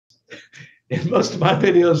And most of my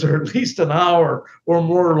videos are at least an hour or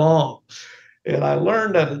more long. And I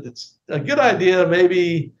learned that it's a good idea,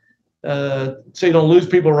 maybe, so you don't lose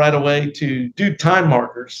people right away, to do time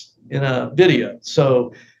markers in a video.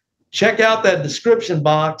 So check out that description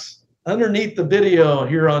box underneath the video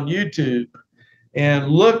here on YouTube and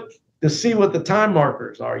look to see what the time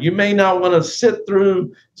markers are. You may not want to sit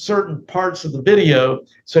through certain parts of the video,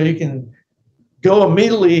 so you can go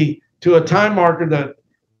immediately to a time marker that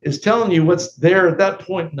is telling you what's there at that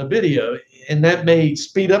point in the video. And that may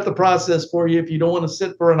speed up the process for you if you don't want to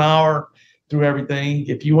sit for an hour through everything.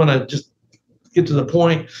 If you want to just get to the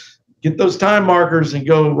point, get those time markers and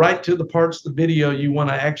go right to the parts of the video you want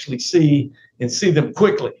to actually see and see them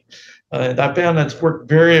quickly. And I found that's worked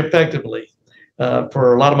very effectively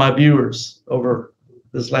for a lot of my viewers over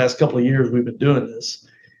this last couple of years we've been doing this.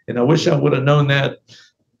 And I wish I would have known that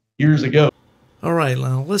years ago. All right,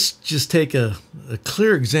 now let's just take a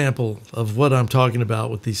clear example of what I'm talking about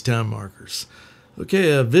with these time markers.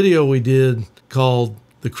 Okay, a video we did called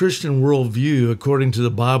The Christian Worldview According to the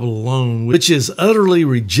Bible Alone, which is utterly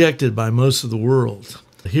rejected by most of the world.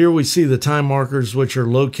 Here we see the time markers, which are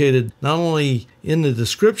located not only in the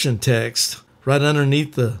description text, right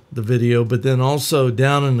underneath the video, but then also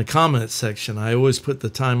down in the comments section. I always put the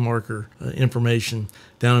time marker information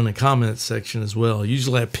down in the comments section as well.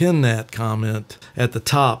 Usually I pin that comment at the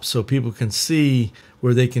top so people can see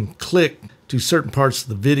where they can click to certain parts of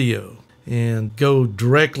the video and go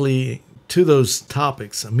directly to those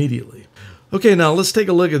topics immediately. Okay, now let's take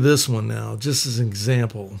a look at this one now, just as an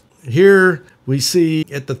example. Here we see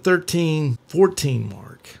at the 13:14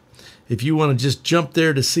 mark. If you want to just jump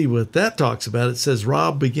there to see what that talks about, it says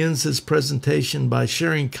Rob begins his presentation by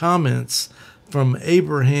sharing comments from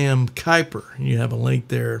Abraham Kuyper. You have a link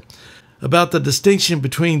there about the distinction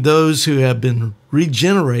between those who have been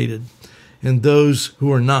regenerated and those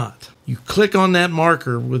who are not. You click on that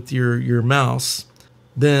marker with your mouse,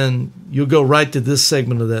 then you'll go right to this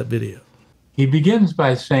segment of that video. He begins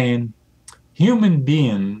by saying human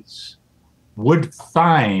beings would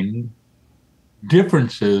find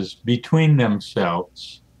differences between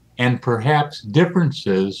themselves, and perhaps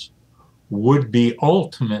differences would be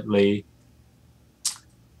ultimately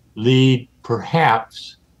lead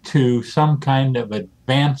perhaps to some kind of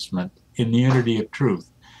advancement in the unity of truth.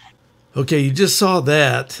 Okay, you just saw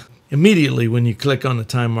that immediately when you click on the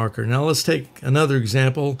time marker. Now let's take another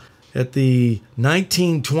example at the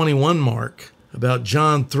 1921 mark about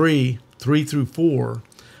John 3:3-4.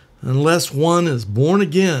 Unless one is born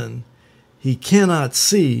again, he cannot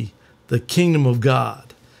see the kingdom of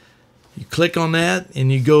God. You click on that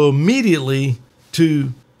and you go immediately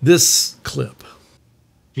to this clip.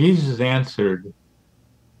 Jesus answered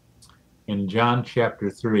in John chapter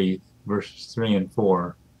 3, verses 3 and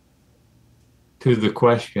 4, to the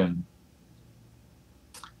question,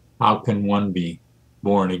 how can one be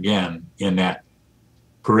born again, in that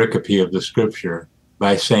pericope of the scripture,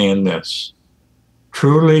 by saying this: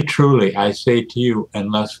 truly, truly, I say to you,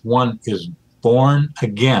 unless one is born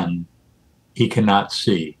again, he cannot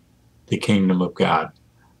see the kingdom of God.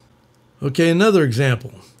 Okay, another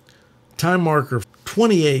example. Time marker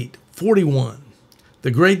 28:41.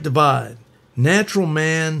 The Great Divide. Natural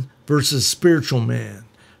man versus spiritual man.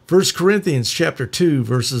 1 Corinthians chapter 2,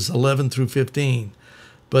 verses 11-15.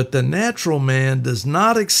 But the natural man does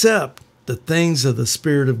not accept the things of the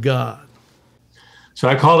Spirit of God. So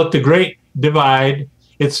I call it the Great Divide.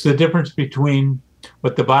 It's the difference between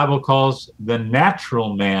what the Bible calls the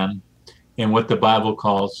natural man and what the Bible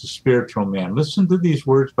calls the spiritual man. Listen to these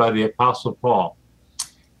words by the Apostle Paul.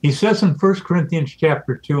 He says in 1 Corinthians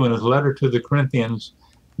chapter 2 in his letter to the Corinthians,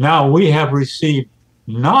 now we have received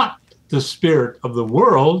not the spirit of the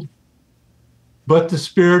world, but the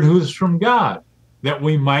Spirit who is from God, that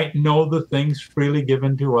we might know the things freely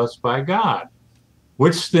given to us by God,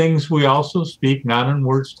 which things we also speak not in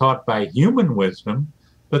words taught by human wisdom,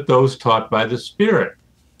 but those taught by the Spirit,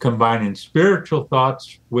 combining spiritual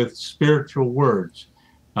thoughts with spiritual words.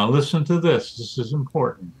 Now listen to this. This is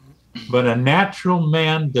important. But a natural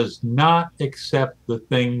man does not accept the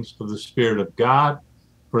things of the Spirit of God,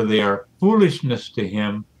 for they are foolishness to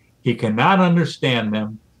him. He cannot understand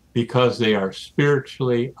them because they are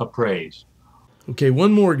spiritually appraised. Okay,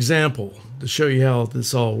 one more example to show you how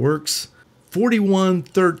this all works.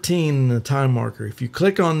 41:13 in the time marker. If you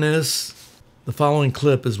click on this, the following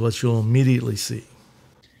clip is what you'll immediately see.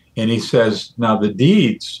 And he says, now the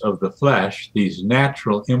deeds of the flesh, these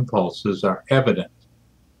natural impulses, are evident: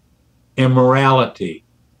 immorality,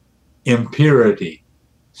 impurity,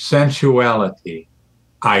 sensuality,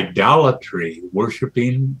 idolatry,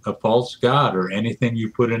 worshiping a false god or anything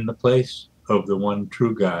you put in the place of the one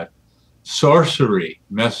true God, sorcery,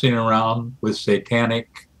 messing around with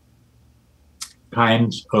satanic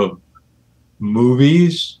kinds of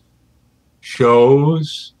movies,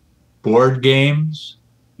 shows, board games,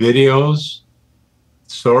 videos,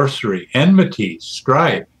 sorcery, enmity,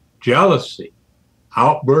 strife, jealousy,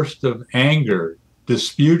 outburst of anger,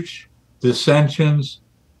 disputes, dissensions,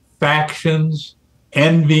 factions,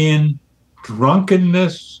 envying,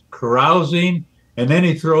 drunkenness, carousing, and then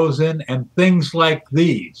he throws in, and things like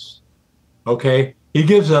these. Okay? He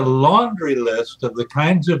gives a laundry list of the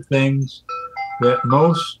kinds of things that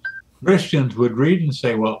most Christians would read and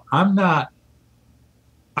say, well, I'm not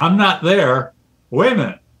there. Wait a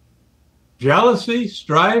minute. Jealousy,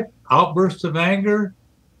 strife, outbursts of anger,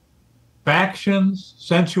 factions,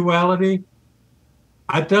 sensuality.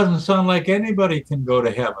 It doesn't sound like anybody can go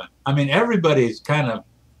to heaven. I mean, everybody's kind of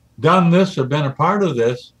done this or been a part of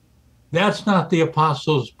this. That's not the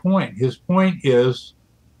apostle's point. His point is,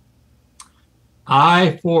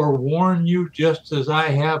 I forewarn you, just as I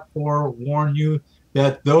have forewarned you,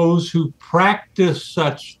 that those who practice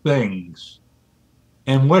such things,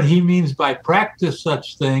 and what he means by practice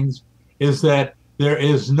such things is that there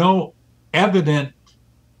is no evident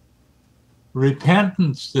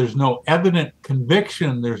repentance, there's no evident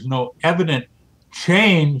conviction, there's no evident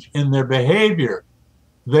change in their behavior.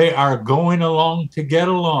 They are going along to get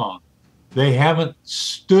along. They haven't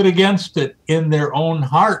stood against it in their own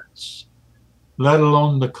hearts, let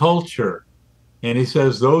alone the culture. And he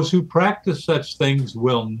says those who practice such things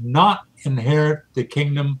will not inherit the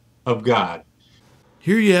kingdom of God.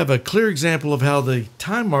 Here you have a clear example of how the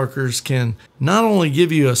time markers can not only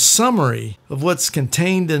give you a summary of what's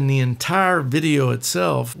contained in the entire video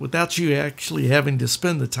itself without you actually having to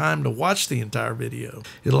spend the time to watch the entire video.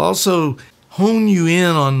 It'll also hone you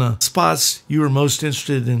in on the spots you are most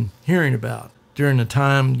interested in hearing about during the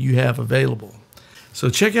time you have available. So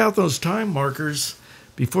check out those time markers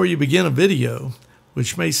before you begin a video,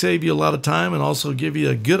 which may save you a lot of time and also give you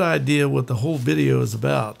a good idea what the whole video is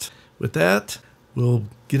about. With that, we'll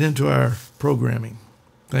get into our programming.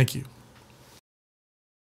 Thank you.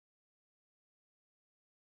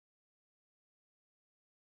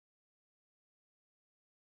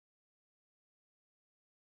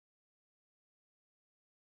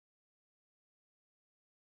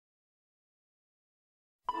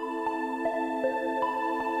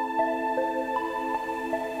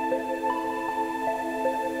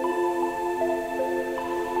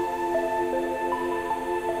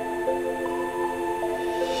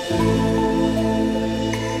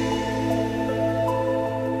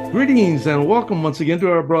 Greetings and welcome once again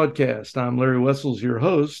to our broadcast. I'm Larry Wessels, your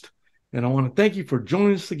host, and I want to thank you for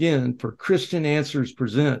joining us again for Christian Answers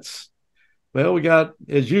Presents. Well, we got,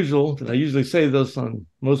 as usual, and I usually say this on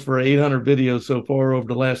most of our 800 videos so far over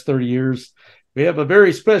the last 30 years, we have a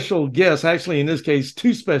very special guest, actually in this case,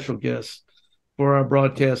 two special guests for our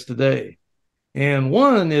broadcast today. And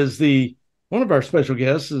one of our special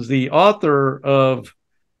guests is the author of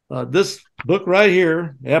this book right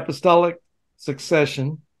here, Apostolic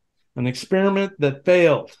Succession, an experiment that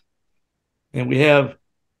failed. And we have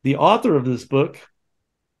the author of this book,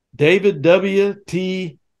 David W.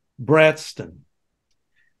 T. Braxton.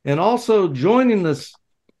 And also joining us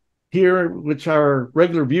here, which our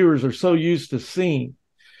regular viewers are so used to seeing,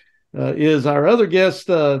 is our other guest,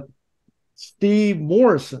 Steve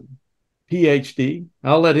Morrison, PhD.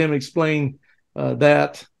 I'll let him explain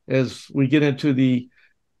that as we get into the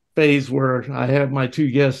phase where I have my two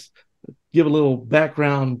guests give a little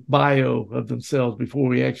background bio of themselves before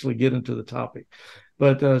we actually get into the topic.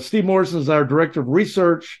 But Steve Morrison is our Director of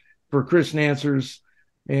Research for Christian Answers,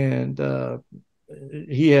 and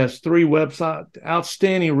he has 3 websites,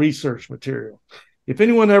 outstanding research material. If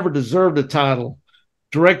anyone ever deserved the title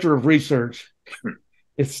Director of Research,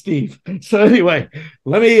 it's Steve. So anyway,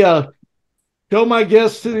 let me show my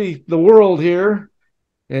guests to the world here,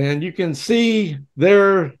 and you can see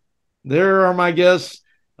there are my guests.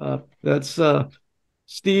 That's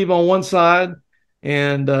Steve on one side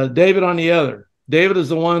and David on the other. David is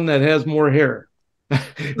the one that has more hair.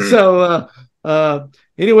 So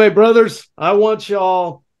anyway, brothers, I want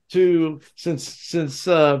y'all to, since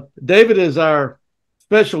David is our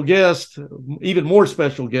special guest, even more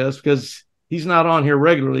special guest because he's not on here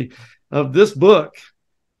regularly, of this book,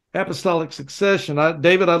 Apostolic Succession.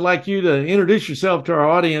 David, I'd like you to introduce yourself to our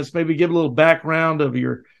audience, maybe give a little background of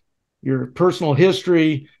your personal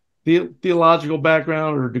history, theological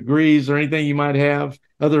background or degrees or anything you might have,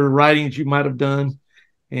 other writings you might have done.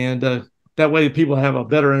 And that way people have a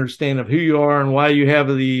better understanding of who you are and why you have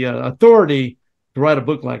the authority to write a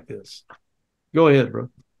book like this. Go ahead, bro.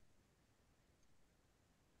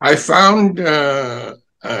 I found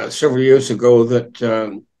several years ago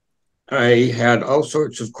that I had all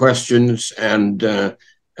sorts of questions and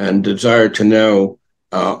desire to know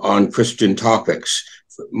on Christian topics,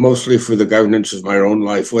 mostly for the governance of my own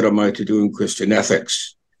life. What am I to do in Christian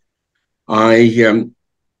ethics? I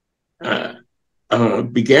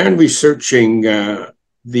began researching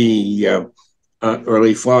the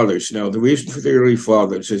early fathers. Now, the reason for the early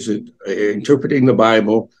fathers is that interpreting the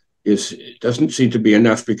Bible doesn't seem to be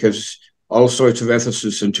enough, because all sorts of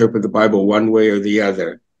ethicists interpret the Bible one way or the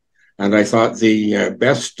other. And I thought the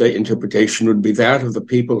best interpretation would be that of the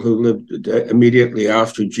people who lived immediately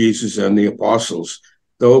after Jesus and the apostles,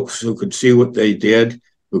 those who could see what they did,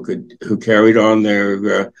 who carried on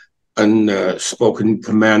their unspoken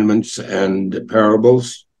commandments and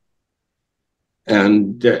parables.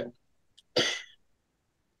 And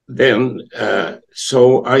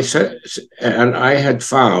so I said, and I had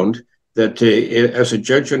found that as a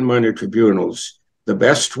judge in minor tribunals, the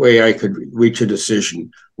best way I could reach a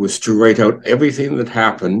decision was to write out everything that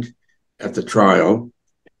happened at the trial,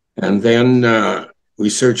 and then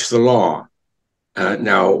research the law.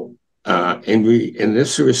 Now, in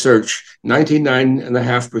this research,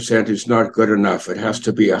 99.5% is not good enough. It has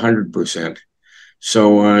to be 100%.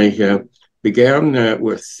 So I began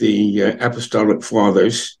with the Apostolic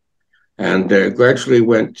Fathers, and gradually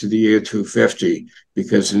went to the year 250,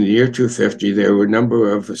 because in the year 250, there were a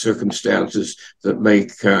number of circumstances that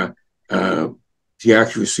make the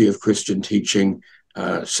accuracy of Christian teaching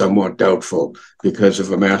somewhat doubtful, because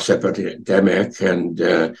of a mass epidemic and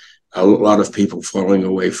a lot of people falling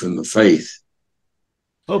away from the faith.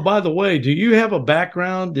 Oh, by the way, do you have a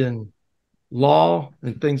background in law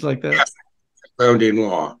and things like that? Yes, background in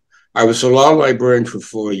law. I was a law librarian for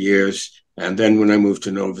 4 years. And then when I moved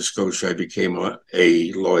to Nova Scotia, I became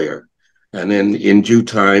a lawyer. And then in due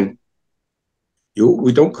time,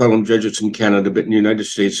 we don't call them judges in Canada, but in the United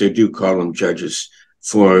States, they do call them judges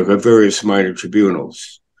for various minor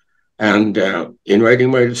tribunals. And in writing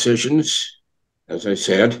my decisions, as I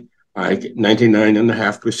said,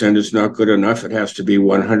 99.5% is not good enough. It has to be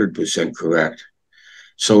 100% correct.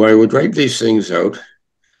 So I would write these things out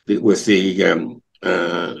with the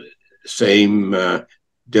same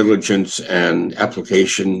diligence and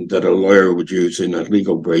application that a lawyer would use in a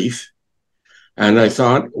legal brief. And I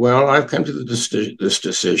thought, well, I've come to this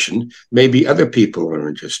decision. Maybe other people are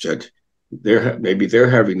interested. Maybe they're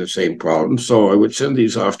having the same problem. So I would send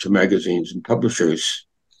these off to magazines and publishers.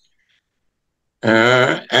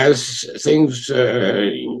 As things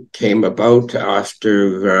came about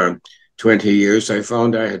after 20 years, I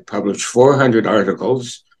found I had published 400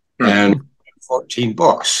 articles and 14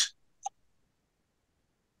 books.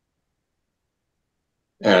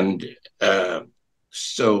 And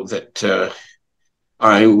so that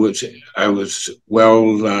I was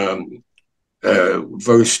well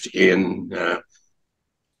versed in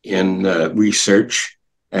research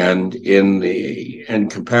and in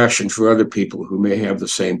compassion for other people who may have the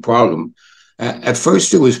same problem. At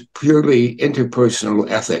first, it was purely interpersonal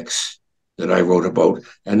ethics that I wrote about,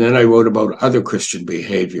 and then I wrote about other Christian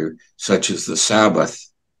behavior, such as the Sabbath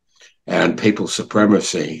and papal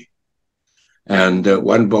supremacy. And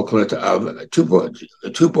one booklet of two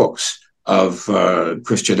books of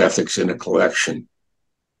Christian ethics in a collection.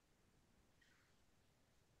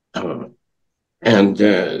 And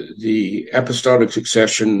the Apostolic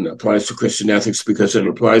Succession applies to Christian ethics because it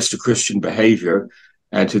applies to Christian behavior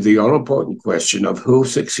and to the all-important question of who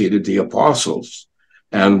succeeded the apostles,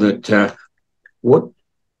 and that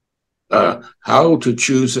how to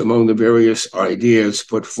choose among the various ideas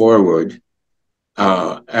put forward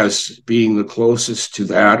as being the closest to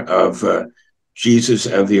that of Jesus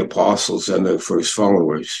and the apostles and the first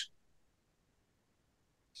followers.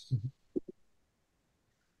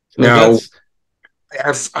 So now,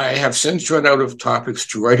 I have since run out of topics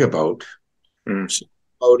to write about. So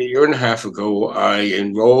about a year and a half ago, I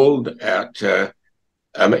enrolled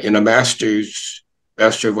in a Master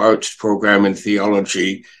of Arts program in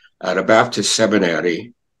theology at a Baptist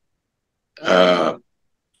seminary,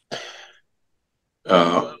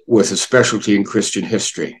 with a specialty in Christian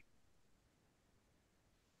history.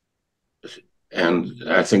 And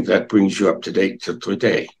I think that brings you up to date to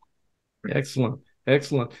today. Excellent.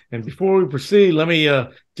 Excellent. And before we proceed, let me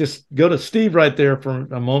just go to Steve right there for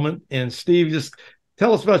a moment. And Steve, just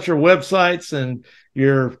tell us about your websites and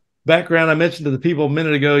your background. I mentioned to the people a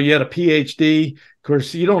minute ago, you had a PhD. Of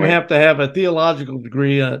course, you don't have to have a theological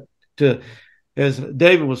degree to, as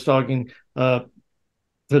David was talking, to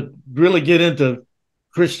really get into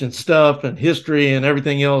Christian stuff and history and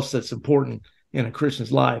everything else that's important in a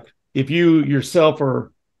Christian's life. If you yourself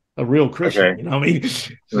are a real Christian. Okay. You know, I mean,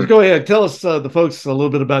 so go ahead, tell us the folks a little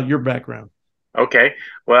bit about your background. Okay.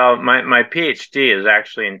 Well, my PhD is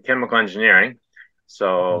actually in chemical engineering.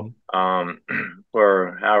 So,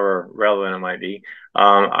 for however relevant it might be,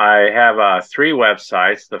 I have 3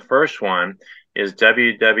 websites. The first one is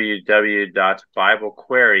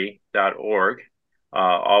www.biblequery.org,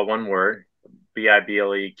 all one word,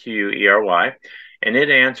 Biblequery, and it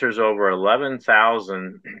answers over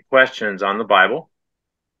 11,000 questions on the Bible.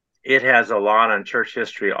 It has a lot on church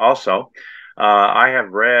history also. I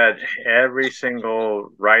have read every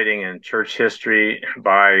single writing in church history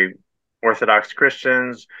by Orthodox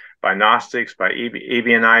Christians, by Gnostics, by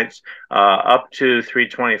Ebionites, up to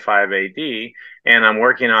 325 AD. And I'm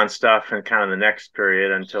working on stuff in kind of the next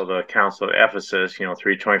period until the Council of Ephesus,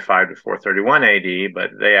 325 to 431 AD,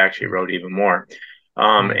 but they actually wrote even more.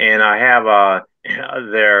 And I have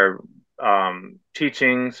their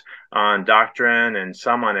teachings on doctrine and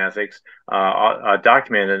some on ethics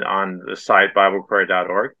documented on the site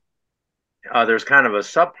biblequery.org. There's kind of a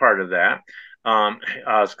subpart of that.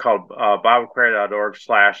 It's called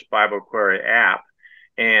biblequery.org/biblequery app,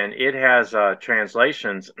 and it has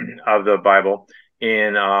translations of the Bible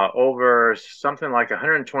in over something like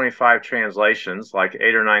 125 translations, like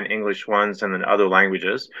 8 or 9 English ones and then other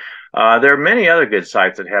languages. There are many other good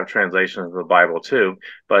sites that have translations of the Bible too,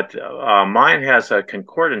 but mine has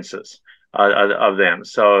concordances of them.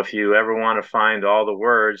 So if you ever want to find all the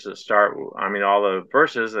words that start, all the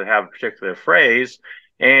verses that have a particular phrase,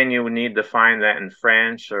 and you need to find that in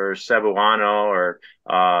French or Cebuano or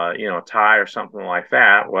Thai or something like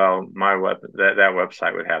that, well, that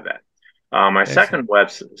website would have that. My second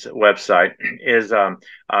website is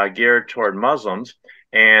geared toward Muslims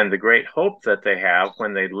and the great hope that they have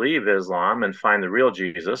when they leave Islam and find the real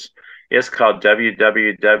Jesus. It's called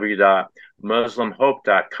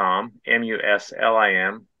www.muslimhope.com,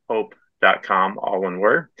 MUSLIM, hope.com, all one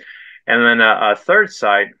word. And then a third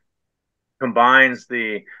site combines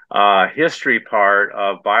the history part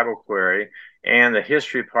of Bible Query and the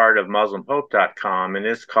history part of MuslimHope.com, and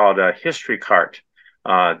it's called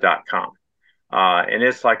HistoryCart.com. And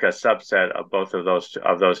it's like a subset of both of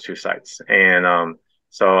those two sites. And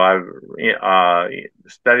so I've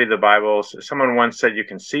studied the Bible. Someone once said you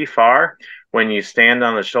can see far when you stand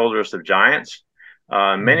on the shoulders of giants.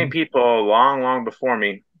 Many people long before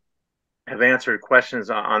me have answered questions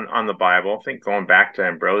on the Bible. I think going back to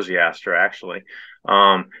Ambrosiaster, actually,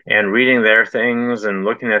 and reading their things and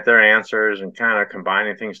looking at their answers and kind of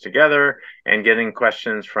combining things together and getting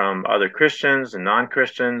questions from other Christians and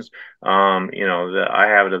non-Christians. I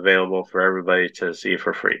have it available for everybody to see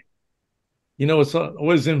for free. What's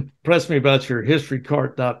always impressed me about your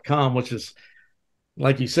historycart.com, which is,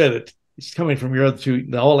 like you said, it's coming from your other two,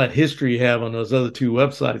 all that history you have on those other 2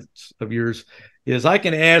 websites of yours, is I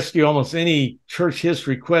can ask you almost any church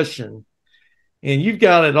history question, and you've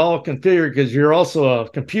got it all configured because you're also a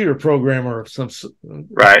computer programmer of some.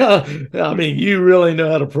 Right. You really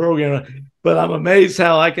know how to program. But I'm amazed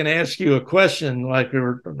how I can ask you a question like we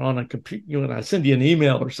were on a computer, and I send you an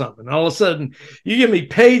email or something. All of a sudden, you give me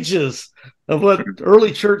pages of what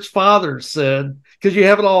early church fathers said, because you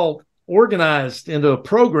have it all organized into a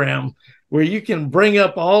program where you can bring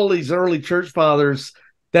up all these early church fathers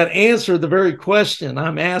that answer the very question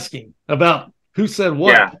I'm asking about who said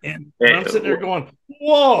what. Yeah. And I'm sitting there going,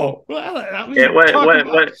 whoa.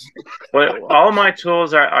 All my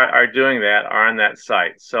tools are doing that, are on that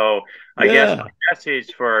site. So I guess my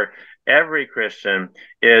message for every Christian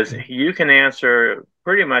is you can answer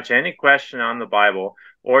pretty much any question on the Bible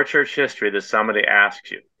or church history that somebody asks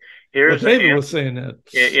you. Here's David was saying that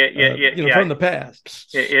from the past.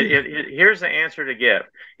 Here's the answer to give.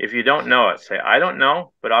 If you don't know it, say, I don't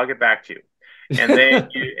know, but I'll get back to you. And then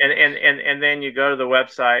you and then you go to the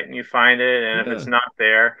website and you find it. And if it's not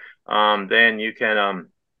there, then you can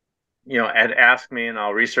ask me and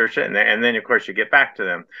I'll research it. And then of course you get back to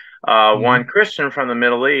them. One Christian from the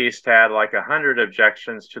Middle East had like 100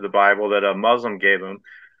 objections to the Bible that a Muslim gave him.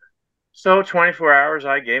 So 24 hours,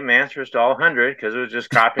 I gave him answers to all 100 because it was just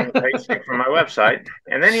copying and pasting from my website.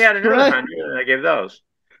 And then he had another 100 and I gave those.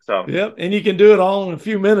 So yep, and you can do it all in a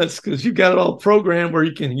few minutes because you've got it all programmed where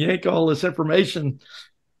you can yank all this information.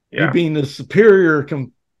 You being the superior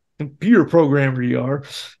computer programmer you are.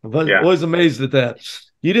 I'm always amazed at that.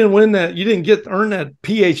 You didn't win that. You didn't earn that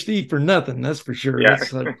PhD for nothing. That's for sure. Yeah.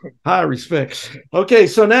 That's high respect. Okay,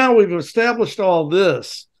 so now we've established all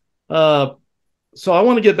this. So I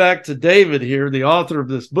want to get back to David here, the author of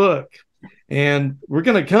this book, and we're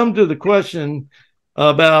going to come to the question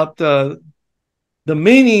about the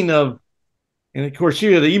meaning of And of course,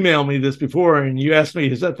 you had emailed me this before, and you asked me,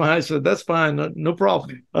 "Is that fine?" I said, "That's fine, no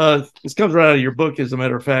problem." This comes right out of your book, as a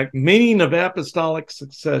matter of fact, "Meaning of Apostolic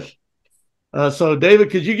Succession." So, David,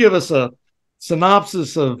 could you give us a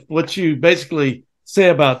synopsis of what you basically say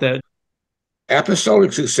about that?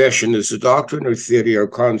 Apostolic succession is a doctrine or theory or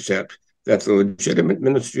concept that the legitimate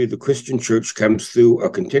ministry of the Christian church comes through a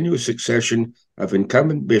continuous succession of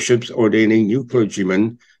incumbent bishops ordaining new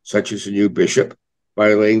clergymen, such as a new bishop,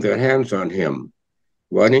 by laying their hands on him,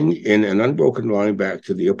 running in an unbroken line back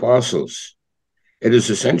to the apostles. It is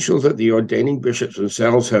essential that the ordaining bishops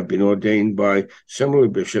themselves have been ordained by similar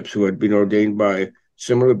bishops who had been ordained by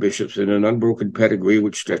similar bishops in an unbroken pedigree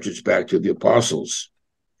which stretches back to the apostles.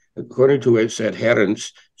 According to its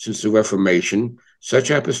adherents since the Reformation,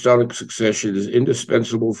 such apostolic succession is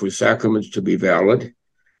indispensable for sacraments to be valid,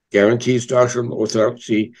 guarantees doctrinal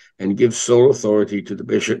orthodoxy, and gives sole authority to the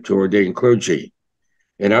bishop to ordain clergy.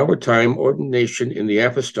 In our time, ordination in the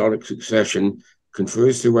apostolic succession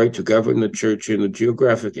confers the right to govern the church in the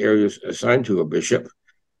geographic areas assigned to a bishop,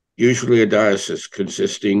 usually a diocese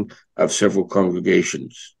consisting of several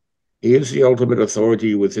congregations. He is the ultimate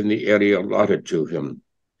authority within the area allotted to him.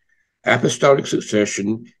 Apostolic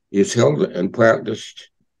succession is held and practiced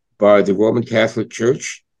by the Roman Catholic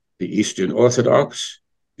Church, the Eastern Orthodox,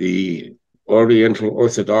 the Oriental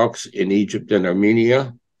Orthodox in Egypt and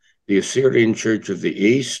Armenia, the Assyrian Church of the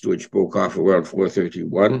East, which broke off around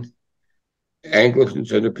 431,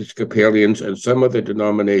 Anglicans and Episcopalians, and some other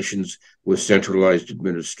denominations with centralized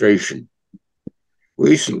administration.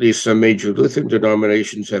 Recently, some major Lutheran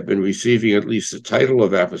denominations have been receiving at least the title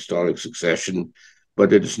of apostolic succession,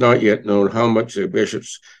 but it is not yet known how much their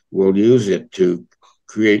bishops will use it to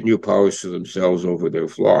create new powers for themselves over their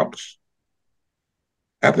flocks.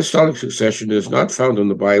 Apostolic succession is not found in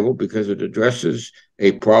the Bible because it addresses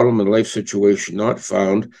a problem in life situation not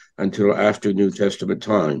found until after New Testament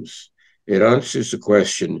times. It answers the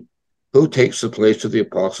question, who takes the place of the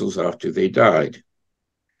apostles after they died?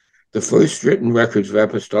 The first written records of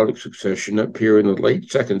apostolic succession appear in the late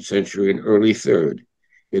 2nd century and early 3rd.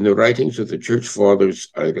 In the writings of the church fathers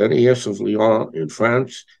Irenaeus of Lyon in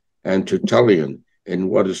France and Tertullian in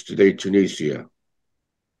what is today Tunisia.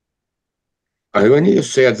 Irenaeus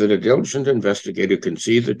said that a diligent investigator can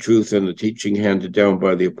see the truth in the teaching handed down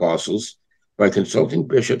by the apostles by consulting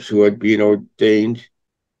bishops who had been ordained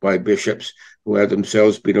by bishops who had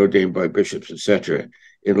themselves been ordained by bishops, etc.,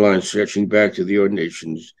 in lines stretching back to the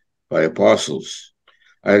ordinations by apostles.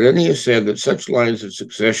 Irenaeus said that such lines of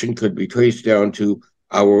succession could be traced down to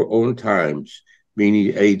our own times, meaning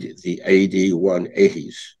the AD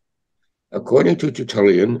 180s. According to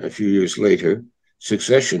Tertullian, a few years later,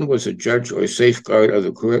 succession was a judge or safeguard of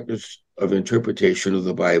the correctness of interpretation of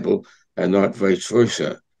the Bible and not vice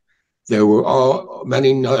versa. There were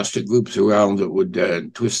many Gnostic groups around that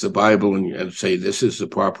would twist the Bible and say this is the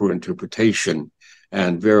proper interpretation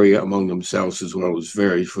and vary among themselves as well as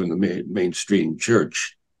vary from the mainstream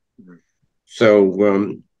church.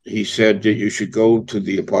 So he said that you should go to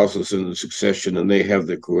the apostles in the succession and they have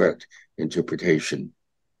the correct interpretation.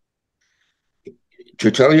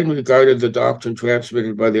 Tertullian regarded the doctrine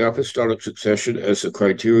transmitted by the apostolic succession as a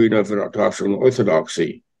criterion of doctrinal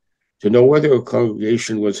orthodoxy. To know whether a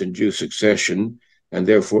congregation was in due succession and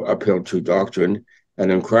therefore upheld true doctrine, an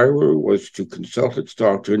inquirer was to consult its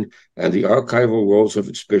doctrine and the archival rolls of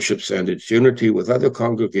its bishops and its unity with other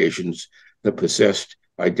congregations that possessed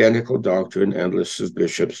identical doctrine and lists of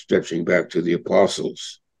bishops stretching back to the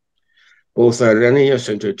apostles. Both Irenaeus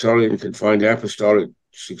and Tertullian confined apostolic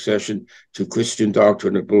succession to Christian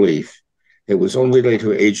doctrine and belief. It was only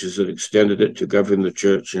later ages that extended it to govern the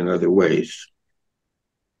church in other ways.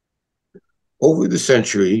 Over the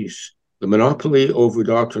centuries, the monopoly over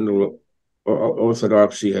doctrinal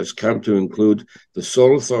orthodoxy has come to include the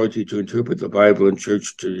sole authority to interpret the Bible and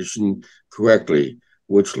church tradition correctly,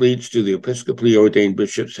 which leads to the episcopally ordained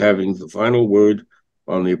bishops having the final word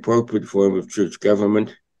on the appropriate form of church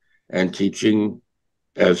government and teaching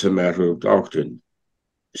as a matter of doctrine.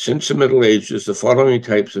 Since the Middle Ages, the following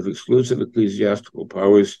types of exclusive ecclesiastical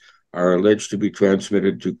powers are alleged to be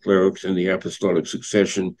transmitted to clerics in the apostolic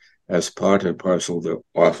succession as part and parcel of their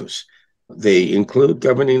office. They include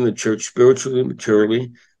governing the church spiritually and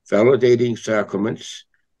maturely, validating sacraments,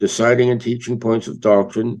 deciding and teaching points of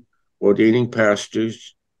doctrine, ordaining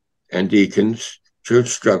pastors and deacons, church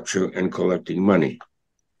structure, and collecting money.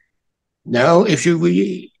 Now, if you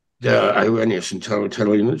read Irenaeus and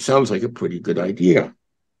Tertullian, it sounds like a pretty good idea.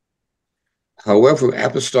 However,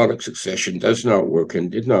 apostolic succession does not work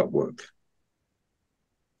and did not work.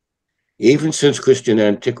 Even since Christian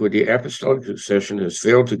antiquity, apostolic succession has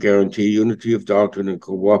failed to guarantee unity of doctrine and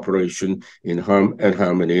cooperation in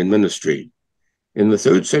harmony in ministry. In the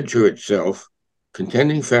 3rd century itself,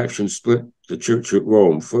 contending factions split the church at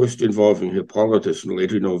Rome, first involving Hippolytus and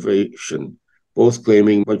later Novatian, both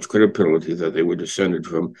claiming much credibility that they were descended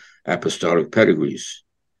from apostolic pedigrees.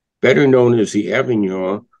 Better known as the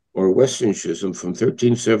Avignon or Western Schism from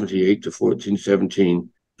 1378 to 1417,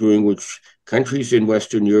 during which countries in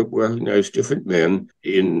Western Europe recognized different men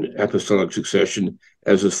in apostolic succession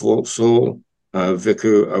as the sole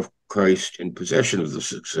vicar of Christ in possession of the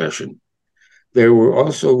succession. There were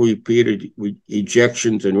also repeated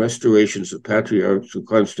ejections and restorations of patriarchs of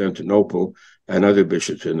Constantinople and other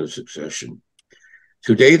bishops in the succession.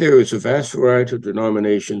 Today, there is a vast variety of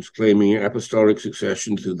denominations claiming apostolic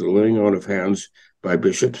succession through the laying on of hands by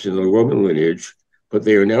bishops in the Roman lineage, but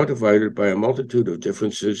they are now divided by a multitude of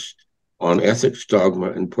differences on ethics,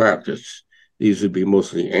 dogma, and practice. These would be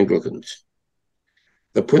mostly Anglicans.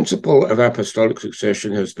 The principle of apostolic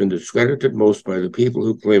succession has been discredited most by the people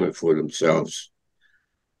who claim it for themselves.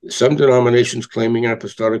 Some denominations claiming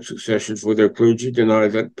apostolic succession for their clergy deny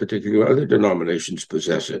that particular other denominations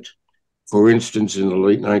possess it. For instance, in the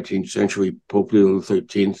late 19th century, Pope Leo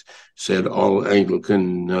XIII said all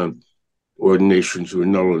Anglican ordinations were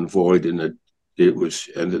null and void, and that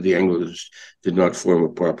the Anglicans did not form a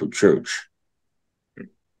proper church.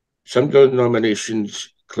 Some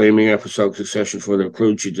denominations claiming apostolic succession for their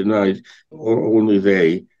clergy denied only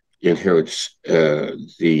they inherit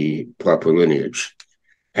the proper lineage.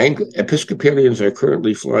 Episcopalians are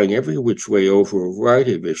currently flying every which way over a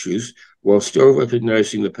variety of issues while still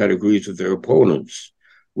recognizing the pedigrees of their opponents,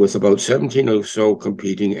 with about 17 or so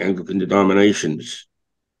competing Anglican denominations.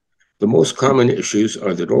 The most common issues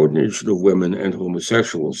are the ordination of women and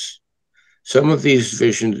homosexuals. Some of these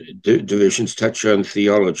divisions touch on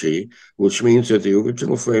theology, which means that the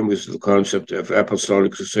original framers of the concept of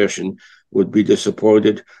apostolic succession would be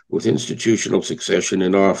disappointed with institutional succession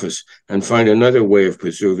in office and find another way of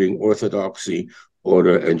preserving orthodoxy,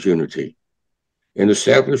 order, and unity. In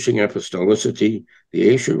establishing apostolicity, the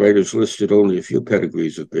ancient writers listed only a few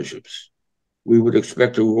pedigrees of bishops. We would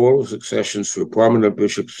expect a roll of successions for prominent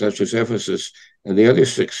bishops such as Ephesus and the other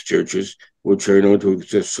 6 churches, which are known to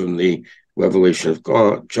exist from the revelation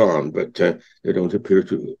of John, but they don't appear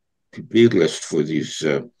to be listed for these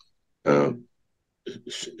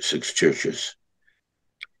 6 churches.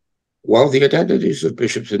 While the identities of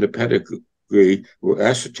bishops in the pedigree were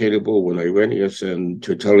ascertainable when Irenaeus and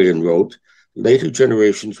Tertullian wrote, later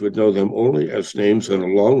generations would know them only as names on a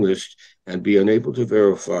long list and be unable to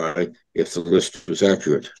verify if the list was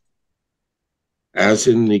accurate. As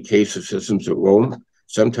in the case of schisms at Rome,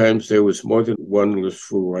 sometimes there was more than one list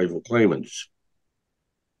for rival claimants.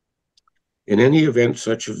 In any event,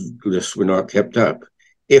 such lists were not kept up,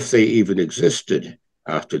 if they even existed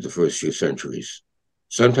after the first few centuries.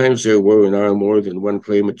 Sometimes there were and are more than one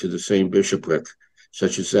claimant to the same bishopric,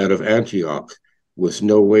 such as that of Antioch, with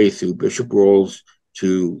no way through bishop rolls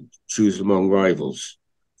to choose among rivals.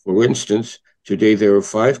 For instance, today there are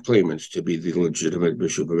 5 claimants to be the legitimate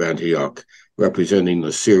bishop of Antioch, representing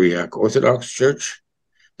the Syriac Orthodox Church,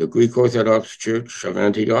 the Greek Orthodox Church of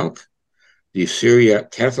Antioch, the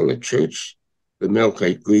Syriac Catholic Church, the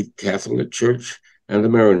Melkite Greek Catholic Church, and the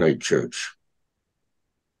Maronite Church.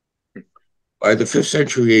 By the 5th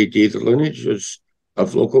century AD, the lineages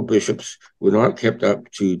of local bishops were not kept up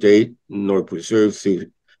to date nor preserved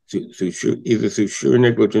either through sheer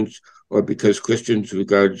negligence or because Christians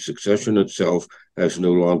regarded succession itself as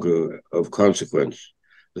no longer of consequence.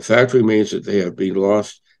 The fact remains that they have been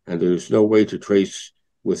lost, and there is no way to trace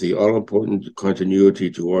with the all-important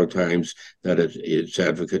continuity to our times that its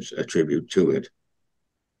advocates attribute to it.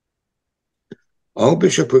 All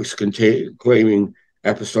bishoprics claiming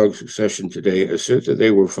apostolic succession today assert that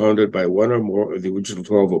they were founded by one or more of the original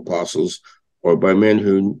 12 apostles or by men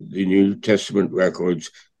who the New Testament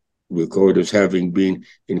records record as having been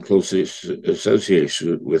in close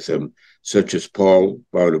association with them, such as Paul,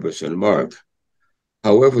 Barnabas, and Mark.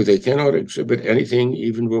 However, they cannot exhibit anything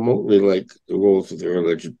even remotely like the roles of their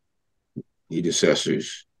alleged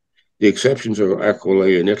predecessors. The exceptions are Aquila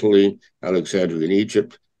in Italy, Alexandria in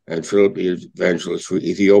Egypt, and Philip the Evangelist for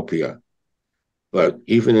Ethiopia. But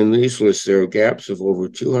even in these lists, there are gaps of over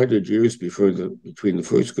 200 years between the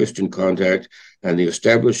first Christian contact and the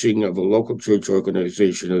establishing of a local church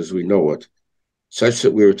organization as we know it, such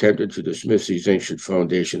that we are tempted to dismiss these ancient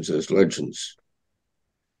foundations as legends.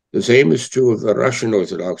 The same is true of the Russian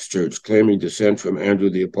Orthodox Church, claiming descent from Andrew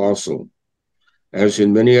the Apostle. As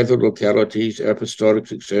in many other localities, apostolic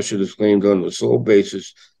succession is claimed on the sole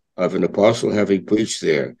basis of an apostle having preached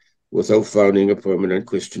there, without founding a permanent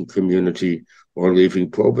Christian community or leaving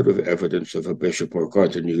probative evidence of a bishop or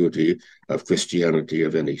continuity of Christianity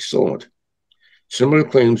of any sort. Similar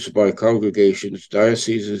claims by congregations,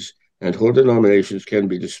 dioceses, and whole denominations can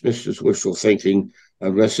be dismissed as wishful thinking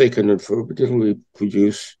unless they can affirmatively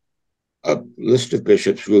produce a list of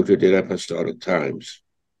bishops rooted in apostolic times.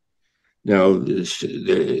 Now,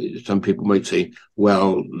 some people might say,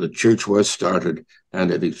 well, the church was started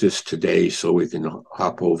and it exists today, so we can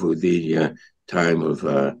hop over the time of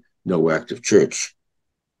no active church.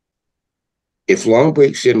 If long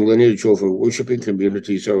breaks in lineage over worshiping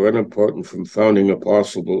communities are unimportant from founding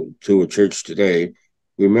apostle to a church today,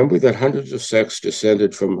 remember that hundreds of sects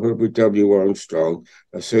descended from Herbert W. Armstrong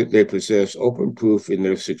assert they possess open proof in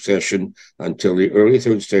their succession until the early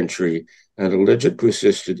 3rd century, and alleged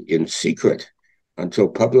persisted in secret until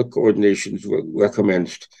public ordinations were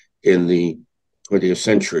recommenced in the 20th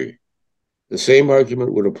century. The same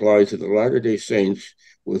argument would apply to the Latter-day Saints,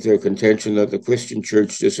 with their contention that the Christian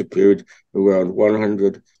church disappeared around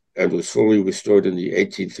 100 and was fully restored in the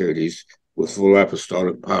 1830s with full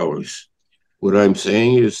apostolic powers. What I'm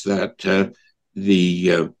saying is that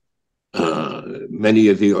many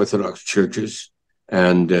of the Orthodox churches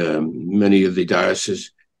and many of the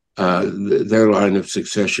dioceses, their line of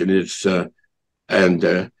succession is,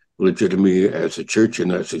 and legitimacy as a church in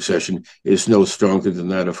that succession, is no stronger than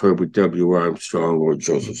that of Herbert W. Armstrong or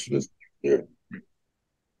Joseph Smith.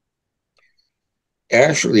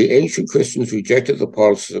 Actually, ancient Christians rejected the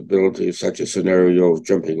possibility of such a scenario of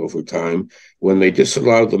jumping over time when they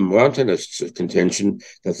disallowed the Montanists' contention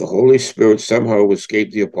that the Holy Spirit somehow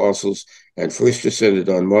escaped the apostles and first descended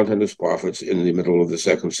on Montanist prophets in the middle of the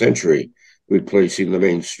 2nd century, replacing the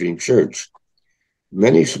mainstream church.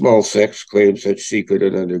 Many small sects claim such secret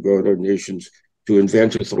and underground ordinations to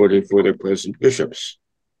invent authority for their present bishops.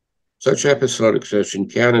 Such apostolic succession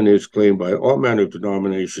can and is claimed by all manner of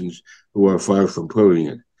denominations who are far from proving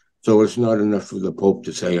it. So it's not enough for the Pope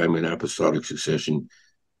to say, I'm in apostolic succession.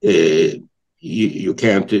 You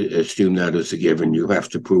can't assume that as a given. You have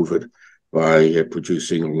to prove it by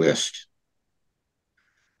producing a list.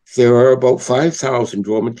 There are about 5,000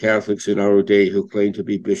 Roman Catholics in our day who claim to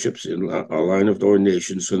be bishops in a line of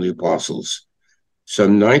ordinations from the apostles.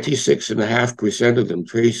 Some 96.5% of them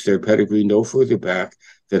trace their pedigree no further back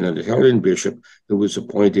than an Italian bishop who was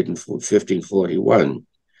appointed in 1541.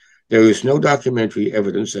 There is no documentary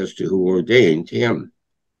evidence as to who ordained him.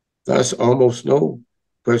 Thus, almost no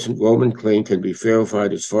present Roman claim can be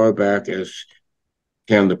verified as far back as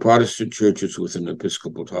can the Protestant churches with an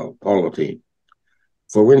episcopal polity.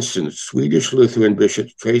 For instance, Swedish Lutheran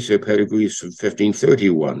bishops trace their pedigrees from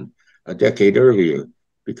 1531, a decade earlier,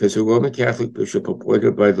 because a Roman Catholic bishop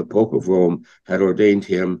appointed by the Pope of Rome had ordained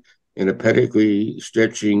him in a pedigree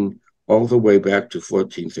stretching all the way back to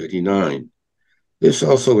 1439. This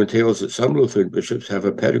also entails that some Lutheran bishops have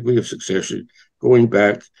a pedigree of succession going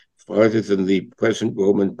back farther than the present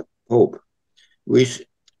Roman Pope,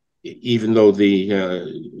 even though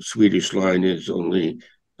the Swedish line is only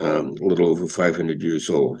a little over 500 years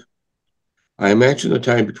old. I imagine the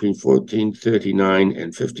time between 1439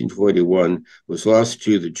 and 1541 was lost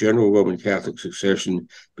to the general Roman Catholic succession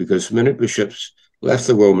because many bishops left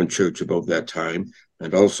the Roman Church about that time,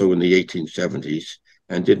 and also in the 1870s,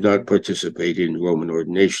 and did not participate in Roman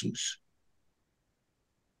ordinations.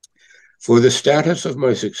 For the status of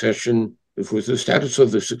the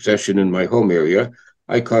succession in my home area,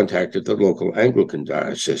 I contacted the local Anglican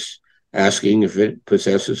diocese, asking if it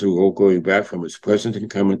possesses a roll going back from its present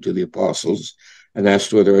incumbent to the apostles, and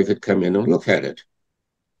asked whether I could come in and look at it.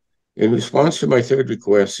 In response to my third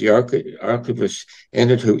request, the archivist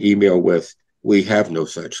ended her email with, "We have no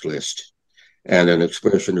such list," and an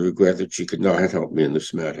expression of regret that she could not help me in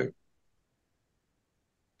this matter.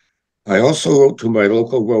 I also wrote to my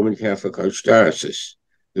local Roman Catholic archdiocese.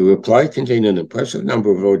 The reply contained an impressive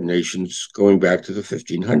number of ordinations going back to the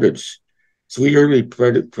 1500s. Three early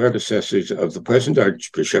predecessors of the present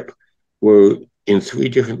archbishop were in three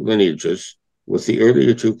different lineages, with the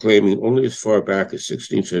earlier two claiming only as far back as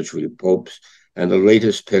 16th century popes, and the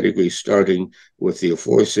latest pedigree starting with the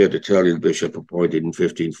aforesaid Italian bishop appointed in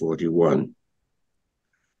 1541.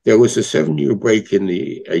 There was a 7-year break in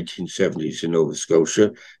the 1870s in Nova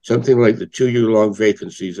Scotia, something like the 2-year-long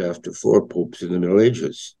vacancies after 4 popes in the Middle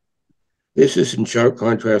Ages. This is in sharp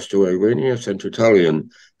contrast to Irenaeus and Tertullian,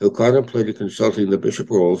 who contemplated consulting the bishop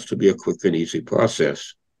rolls to be a quick and easy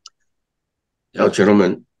process. Now,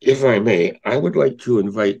 gentlemen, if I may, I would like to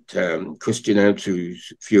invite Christian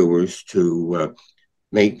Answers viewers to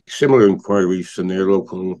make similar inquiries from their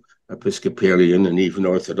local Episcopalian and even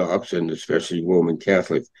Orthodox, and especially Roman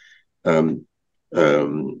Catholic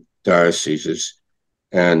dioceses,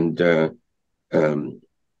 and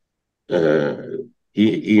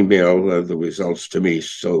email the results to me,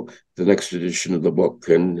 so the next edition of the book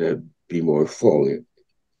can be more full.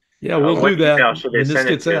 Yeah, we'll do that when this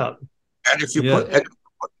gets out. And if you put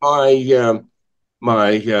my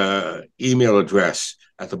my email address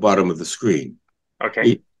at the bottom of the screen.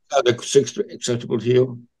 Okay. Is that acceptable to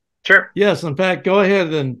you? Sure. Yes. In fact, go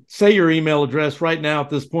ahead and say your email address right now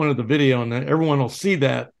at this point of the video, and everyone will see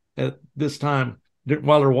that at this time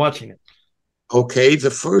while they're watching it. Okay.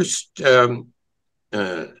 The first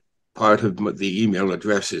part of the email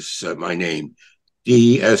address is my name.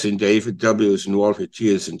 D as in David, W as in Walter,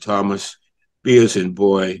 T as in Thomas, B as in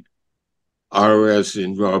boy, R as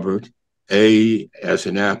in Robert, A as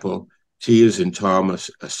in Apple, T as in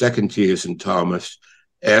Thomas, a second T as in Thomas,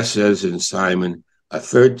 S as in Simon, a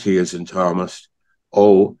third T as in Thomas,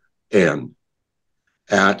 O-N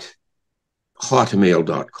at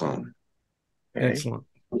hotmail.com. Excellent.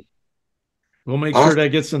 We'll make sure that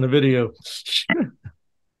gets in the video.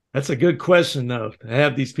 That's a good question, though, to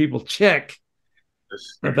have these people check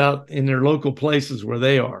about in their local places where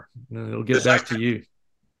they are. And it'll get back to you.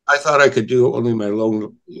 I thought I could do only my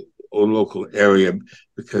own local area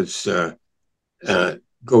because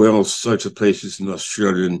going all sorts of places in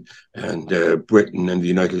Australia and Britain and the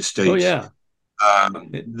United States. Oh, yeah.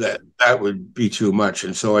 That would be too much.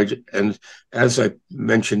 And so and as I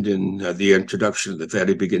mentioned in the introduction at the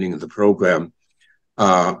very beginning of the program,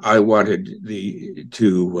 I wanted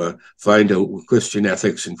to find out what Christian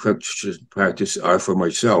ethics and Christian practice are for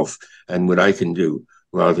myself and what I can do,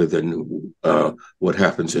 rather than what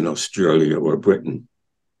happens in Australia or Britain.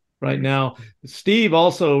 Right now, Steve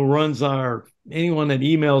also runs anyone that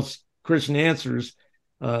emails Christian Answers,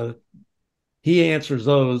 he answers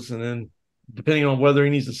those, and then depending on whether he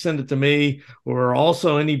needs to send it to me or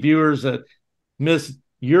also any viewers that miss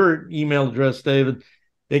your email address, David,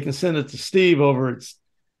 they can send it to Steve over at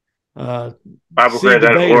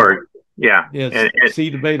BibleCred.org. Yeah.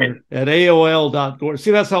 cdebater at AOL.org.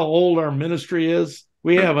 See, that's how old our ministry is.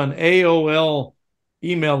 We have an AOL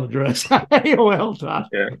email address. AOL.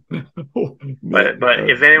 Yeah. But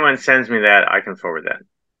if anyone sends me that, I can forward that.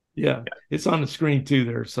 Yeah. It's on the screen too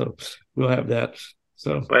there. So we'll have that.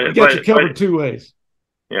 So we got you covered two ways.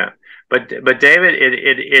 Yeah. But David,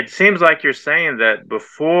 it seems like you're saying that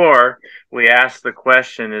before we ask the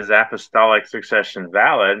question, is apostolic succession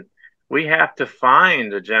valid, we have to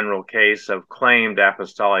find a general case of claimed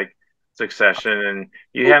apostolic succession, and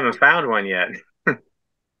you haven't found one yet.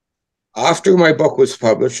 After my book was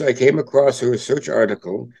published, I came across a research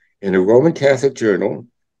article in a Roman Catholic journal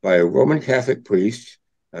by a Roman Catholic priest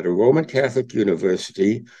at a Roman Catholic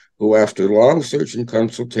university who, after long search and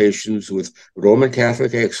consultations with Roman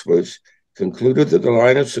Catholic experts, concluded that the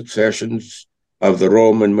line of successions of the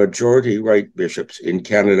Roman majority right bishops in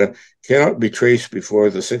Canada cannot be traced before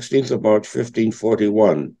the 16th of March,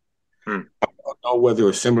 1541. I don't know whether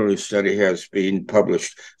a similar study has been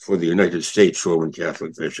published for the United States Roman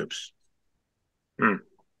Catholic bishops.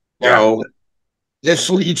 Now, this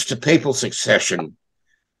leads to papal succession.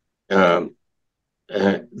 The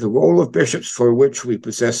role of bishops for which we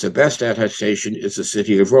possess the best attestation is the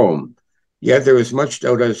city of Rome. Yet there is much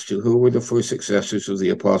doubt as to who were the first successors of the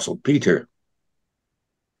Apostle Peter.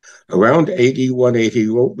 Around AD 180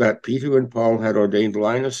 wrote that Peter and Paul had ordained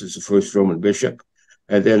Linus as the first Roman bishop,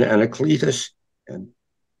 and then Anacletus, and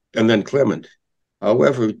then Clement.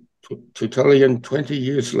 However, Tertullian, 20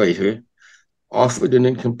 years later, offered an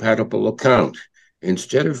incompatible account.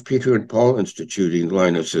 Instead of Peter and Paul instituting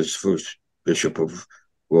Linus as first bishop of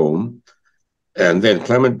Rome, and then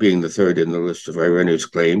Clement being the third in the list of Irenaeus'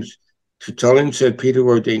 claims, Tertullian said Peter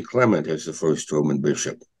ordained Clement as the first Roman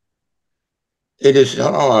bishop. It is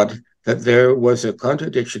odd that there was a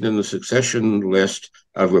contradiction in the succession list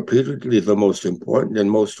of reputedly the most important and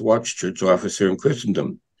most watched church officer in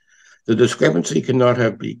Christendom. The discrepancy cannot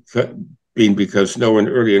have been because no one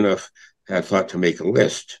early enough had thought to make a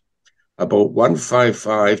list. About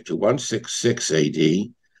 155 to 166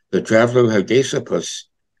 AD, the traveler Hegesippus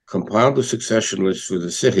compiled the succession list for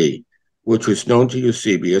the city, which was known to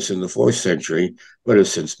Eusebius in the 4th century, but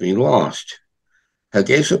has since been lost.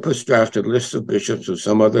 Hegesippus drafted lists of bishops of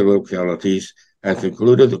some other localities and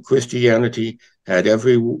concluded that Christianity had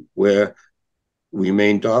everywhere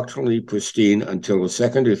remained doctrinally pristine until the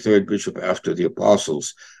second or third bishop after the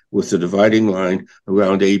apostles, with the dividing line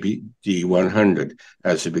around AD 100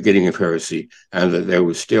 as the beginning of heresy, and that there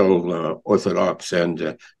were still orthodox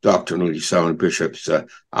and doctrinally sound bishops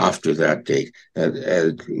after that date, at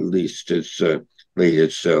least as late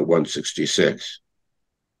as 166.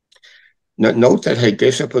 Note that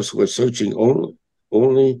Hegesippus was searching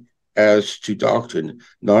only as to doctrine,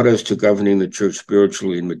 not as to governing the church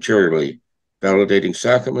spiritually and materially, validating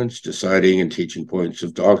sacraments, deciding and teaching points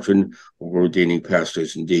of doctrine, or ordaining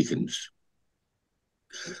pastors and deacons.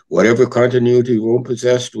 Whatever continuity Rome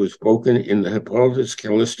possessed was broken in the Hippolytus,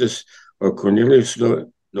 Callistus, or Cornelius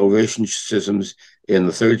Novatian schisms in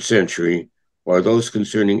the 3rd century, or those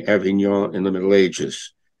concerning Avignon in the Middle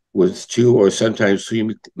Ages, with 2 or sometimes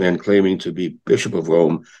 3 men claiming to be Bishop of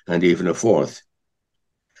Rome and even a 4th.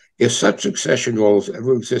 If such succession roles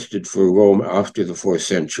ever existed for Rome after the 4th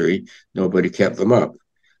century, nobody kept them up.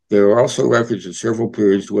 There are also records of several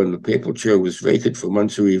periods when the papal chair was vacant for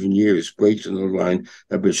months or even years, breaks in the line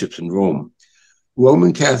of bishops in Rome.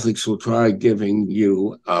 Roman Catholics will try giving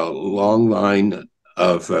you a long line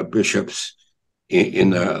of bishops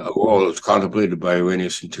in a role that's contemplated by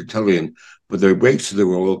Irenaeus and Tertullian, but there are breaks to the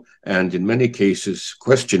role and in many cases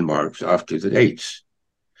question marks after the dates.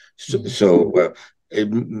 So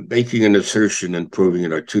making an assertion and proving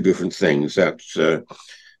it are 2 different things. That's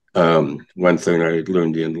one thing I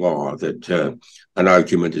learned in law, that an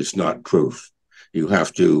argument is not proof. You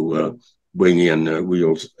have to bring in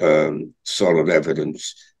real solid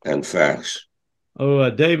evidence and facts. Oh,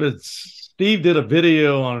 David, Steve did a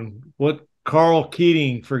video on what Carl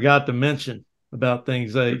Keating forgot to mention about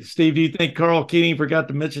things. Steve, do you think Carl Keating forgot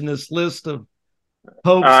to mention this list of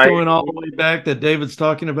popes going all the way back that David's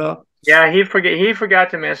talking about? Yeah, he forgot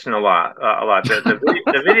to mention a lot.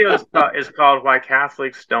 The video is called "Why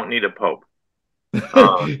Catholics Don't Need a Pope."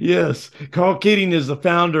 Yes, Carl Keating is the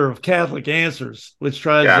founder of Catholic Answers, which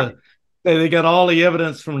tries to. They got all the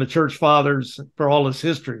evidence from the church fathers for all this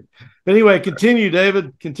history. But anyway, continue,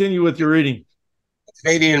 David. Continue with your reading. The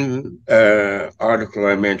Canadian article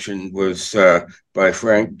I mentioned was by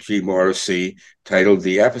Frank G. Morrissey, titled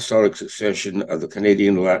 "The Apostolic Succession of the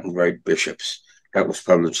Canadian Latin Rite Bishops." That was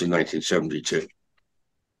published in 1972.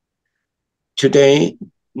 Today,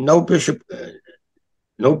 no bishop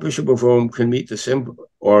of Rome can meet the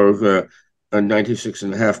simple, or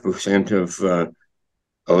 96.5% of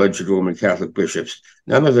alleged Roman Catholic bishops.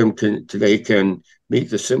 None of them today can meet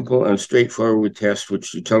the simple and straightforward test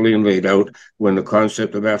which Tertullian laid out when the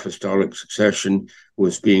concept of apostolic succession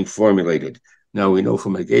was being formulated. Now, we know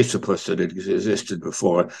from Hegesippus that it existed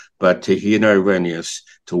before, but he and Irenaeus,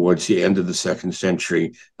 towards the end of the 2nd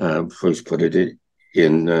century, first put it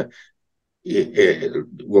in,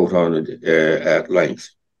 wrote on it at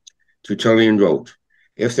length. Tertullian wrote,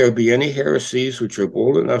 "If there be any heresies which are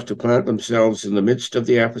bold enough to plant themselves in the midst of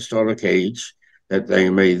the apostolic age, that they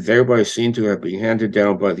may thereby seem to have been handed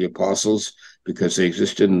down by the apostles, because they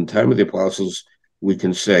existed in the time of the apostles, we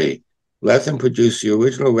can say, let them produce the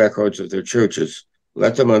original records of their churches.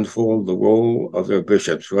 Let them unfold the roll of their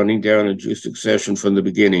bishops, running down in due succession from the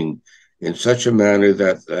beginning, in such a manner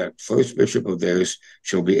that that first bishop of theirs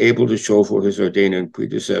shall be able to show for his ordaining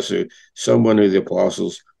predecessor someone of the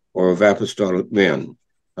apostles or of apostolic men,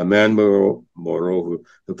 a man, moreover,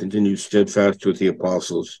 who continues steadfast with the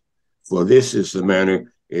apostles. For this is the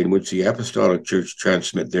manner in which the apostolic church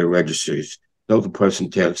transmit their registers." Note the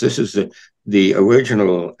present tense. This is the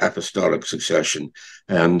original apostolic succession.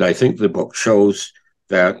 And I think the book shows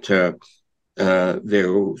that there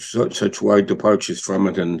are such wide departures from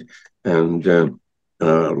it and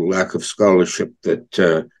lack of scholarship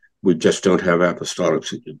that we just don't have apostolic.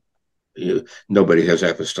 Nobody has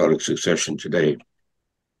apostolic succession today.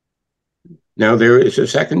 Now, there is a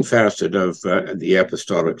second facet of the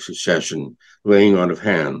apostolic succession, laying on of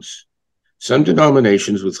hands. Some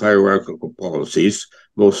denominations with hierarchical policies,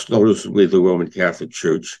 most noticeably the Roman Catholic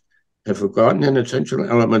Church, have forgotten an essential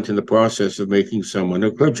element in the process of making someone a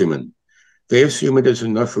clergyman. They assume it is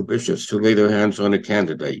enough for bishops to lay their hands on a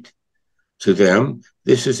candidate. To them,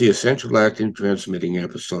 this is the essential act in transmitting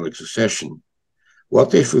apostolic succession. What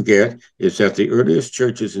they forget is that the earliest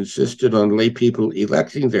churches insisted on lay people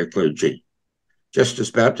electing their clergy, just as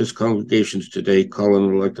Baptist congregations today call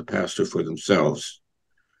and elect a pastor for themselves.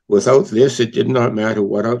 Without this, it did not matter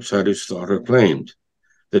what outsiders thought or claimed.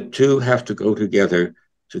 The two have to go together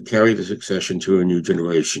to carry the succession to a new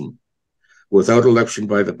generation. Without election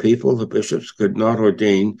by the people, the bishops could not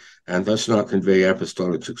ordain and thus not convey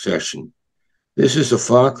apostolic succession. This is a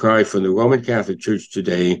far cry from the Roman Catholic Church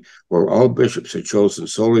today, where all bishops are chosen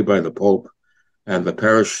solely by the Pope and the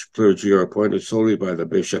parish clergy are appointed solely by the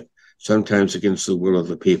bishop, sometimes against the will of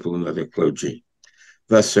the people and other clergy.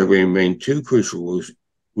 Thus, there remain 2 crucial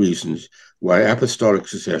reasons why apostolic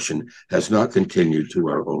succession has not continued to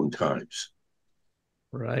our own times.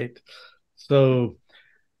 Right. So,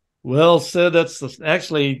 well said.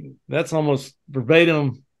 That's almost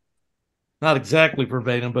verbatim, not exactly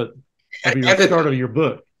verbatim, but the start of your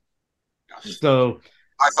book. So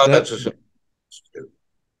I thought that's what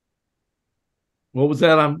what was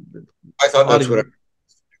that? I thought that's what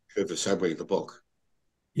I was assembling the book.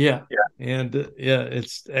 Yeah. And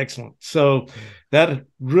it's excellent. So that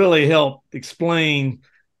really helped explain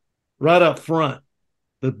right up front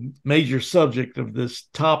the major subject of this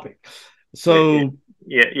topic. So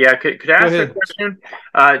Could I ask a question?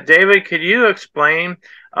 David, could you explain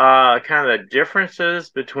kind of the differences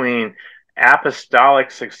between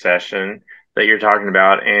apostolic succession that you're talking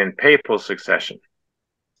about and papal succession?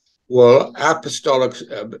 Well,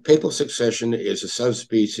 papal succession is a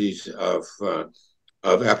subspecies of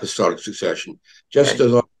apostolic succession. Just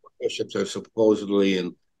as all bishops are supposedly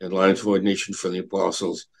in lines of ordination from the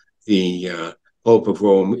apostles, the Pope of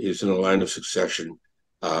Rome is in a line of succession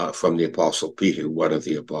from the Apostle Peter, one of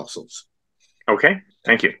the apostles. Okay,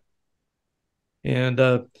 thank you. And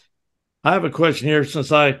I have a question here.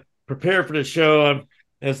 Since I prepared for the show,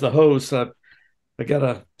 as the host, I got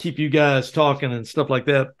to keep you guys talking and stuff like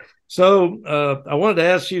that. So I wanted to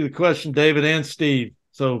ask you the question, David and Steve.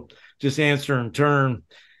 So just answer in turn.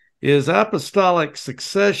 Is apostolic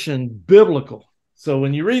succession biblical? So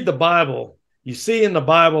when you read the Bible, you see in the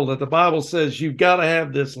Bible that the Bible says you've got to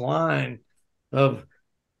have this line of,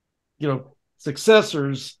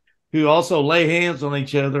 successors who also lay hands on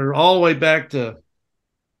each other all the way back to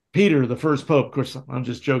Peter, the first pope. Of course, I'm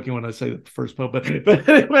just joking when I say the first pope, but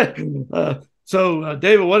anyway. So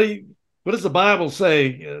David, what does the Bible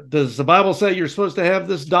say? Does the Bible say you're supposed to have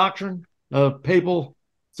this doctrine of papal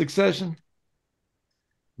succession?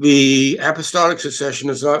 The apostolic succession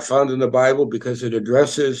is not found in the Bible because it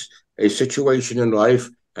addresses a situation in life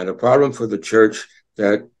and a problem for the church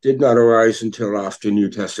that did not arise until after New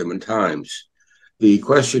Testament times. The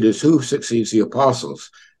question is, who succeeds the apostles?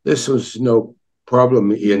 This was no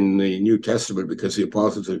problem in the New Testament because the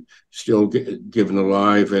apostles are still given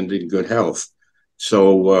alive and in good health.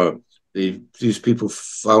 So these people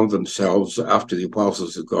found themselves, after the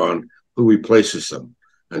apostles have gone, who replaces them?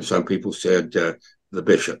 And some people said the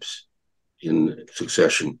bishops in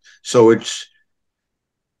succession. So it's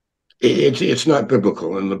not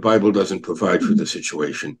biblical, and the Bible doesn't provide for the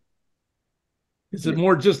situation. Is it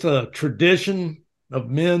more just a tradition of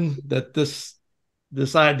men that this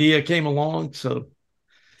idea came along? So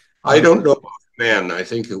I don't know about men. I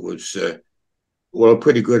think it was a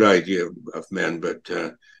pretty good idea of men, but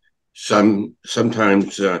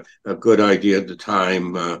sometimes a good idea at the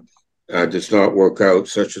time does not work out,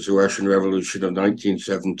 such as the Russian Revolution of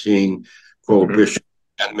 1917, prohibition,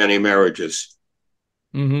 and many marriages.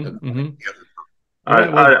 Steve,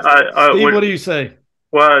 what do you say?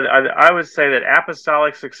 Well, I would say that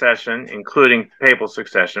apostolic succession, including papal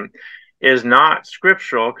succession, is not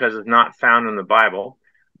scriptural because it's not found in the Bible,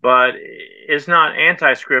 but it's not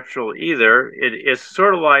anti-scriptural either. It's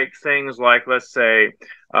sort of like things like, let's say,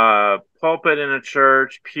 pulpit in a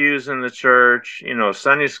church, pews in the church,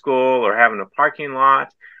 Sunday school, or having a parking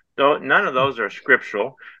lot. None of those are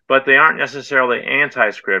scriptural, but they aren't necessarily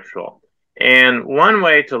anti-scriptural. And one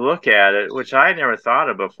way to look at it, which I had never thought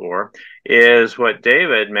of before, is what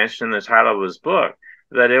David mentioned in the title of his book,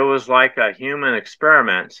 that it was like a human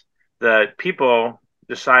experiment that people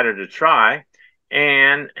decided to try.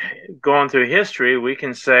 And going through history, we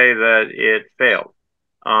can say that it failed.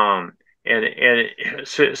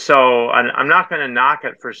 So I'm not going to knock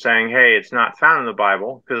it for saying, hey, it's not found in the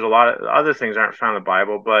Bible, because a lot of other things aren't found in the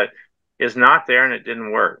Bible, but it's not there and it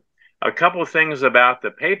didn't work. A couple of things about the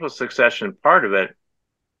papal succession part of it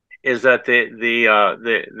is that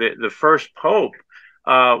the first pope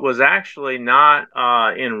was actually not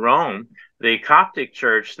in Rome. The Coptic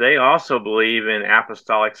Church, they also believe in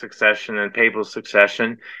apostolic succession and papal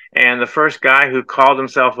succession. And the first guy who called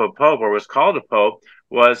himself a pope, or was called a pope,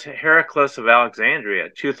 was Heraclius of Alexandria,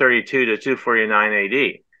 232 to 249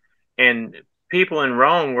 AD. And people in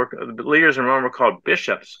Rome the leaders in Rome were called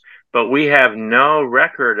bishops. But we have no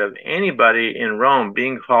record of anybody in Rome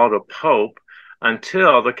being called a pope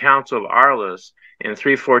until the Council of Arles in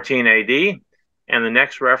 314 AD, and the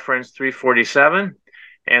next reference, 347.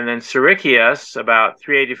 And then Siricius, about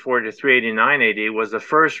 384 to 389 AD, was the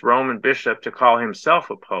first Roman bishop to call himself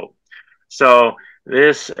a pope. So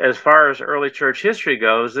this, as far as early church history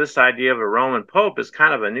goes, this idea of a Roman pope is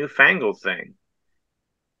kind of a newfangled thing.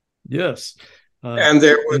 Yes. And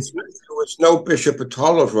there was no bishop at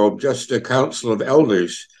all of Rome, just a council of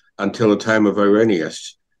elders until the time of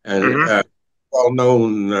Irenaeus. And well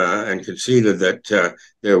known and conceded that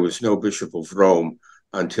there was no bishop of Rome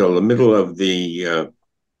until the middle of the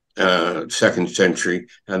 2nd century.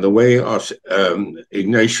 And the way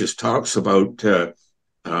Ignatius talks about the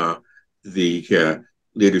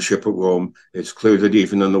leadership of Rome, it's clear that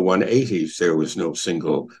even in the 180s, there was no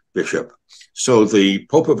single bishop. So the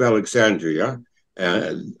Pope of Alexandria,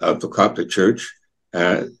 of the Coptic Church,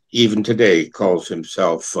 even today calls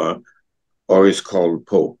himself, or is called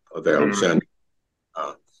Pope of Alexandria.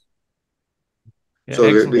 Yeah, so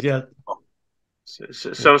excellent. Yeah.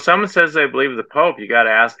 So someone says they believe the Pope, you got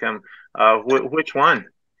to ask them, which one?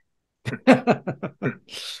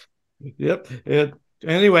 Yep.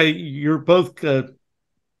 Anyway, you're both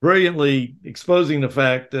brilliantly exposing the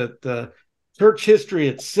fact that church history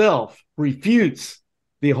itself refutes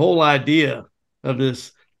the whole idea of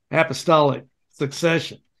this apostolic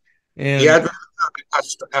succession. And the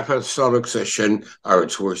apostolic succession are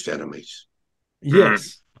its worst enemies.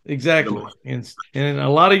 Yes, exactly. And a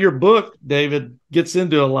lot of your book, David, gets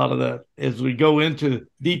into a lot of that as we go into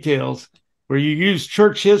details, where you use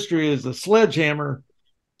church history as a sledgehammer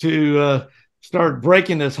to start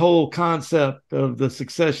breaking this whole concept of the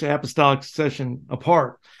succession, apostolic succession,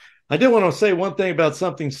 apart. I did want to say one thing about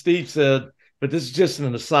something Steve said, but this is just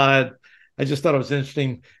an aside. I just thought it was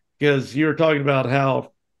interesting because you were talking about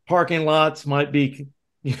how parking lots might be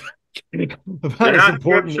they're not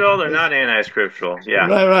scriptural, they're not anti-scriptural. Yeah.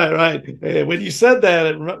 Right. When you said that,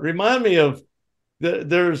 it reminded me of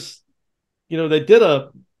there's, they did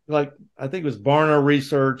I think it was Barna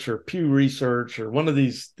Research or Pew Research or one of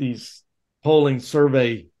these polling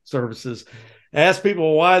survey services, asked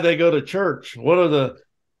people why they go to church. What are the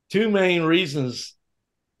two main reasons,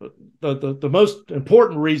 the most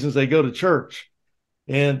important reasons they go to church?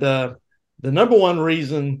 And the number one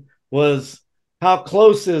reason was, how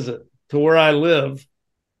close is it to where I live?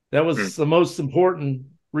 That was the most important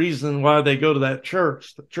reason why they go to that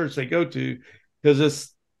church, the church they go to, because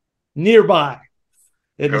it's nearby.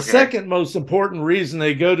 And the second most important reason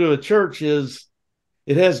they go to a church is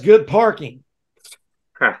it has good parking.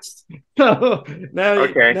 So now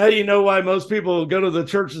you know why most people go to the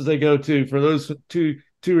churches they go to, for those two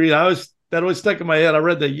reasons. That always stuck in my head. I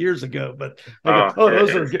read that years ago, but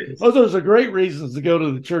those are great reasons to go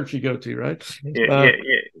to the church you go to, right?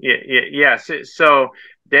 Yes. So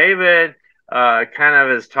David kind of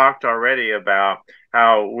has talked already about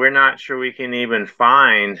how we're not sure we can even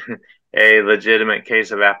find a legitimate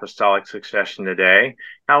case of apostolic succession today.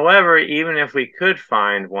 However, even if we could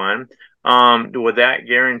find one, would that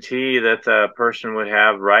guarantee that the person would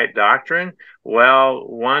have right doctrine? Well,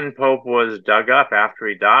 one pope was dug up after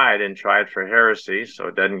he died and tried for heresy, so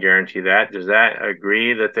it doesn't guarantee that. Does that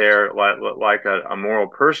agree that they're like a moral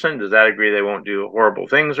person? Does that agree they won't do horrible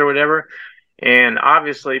things or whatever? And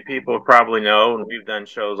obviously people probably know, and we've done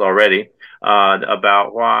shows already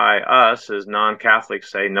about why us as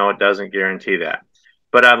non-Catholics say, no, it doesn't guarantee that.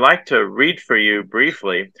 But I'd like to read for you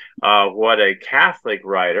briefly what a Catholic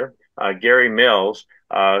writer, Gary Mills,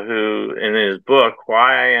 who in his book,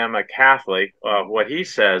 Why I Am a Catholic, what he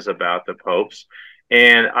says about the popes.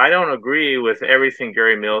 And I don't agree with everything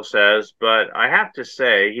Gary Mills says, but I have to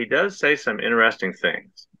say he does say some interesting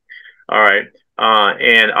things. All right.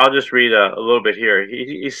 And I'll just read a little bit here.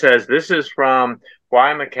 He says, this is from Why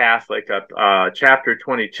I'm a Catholic, chapter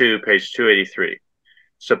 22, page 283.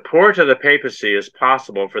 Support of the papacy is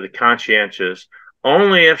possible for the conscientious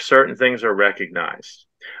only if certain things are recognized.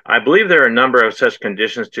 I believe there are a number of such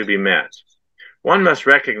conditions to be met. One must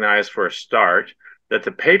recognize, for a start, that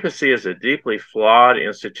the papacy is a deeply flawed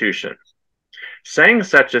institution. Saying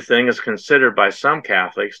such a thing is considered by some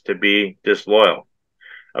Catholics to be disloyal.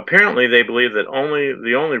 Apparently, they believe that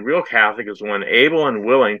the only real Catholic is one able and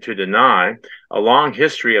willing to deny a long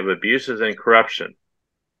history of abuses and corruption.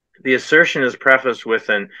 The assertion is prefaced with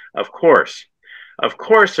an "of course." Of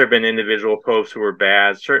course, there have been individual popes who were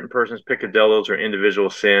bad. Certain persons' peccadillos or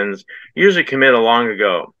individual sins, usually committed long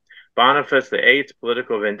ago. Boniface VIII's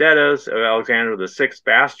political vendettas, Alexander VI's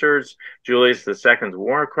bastards, Julius II's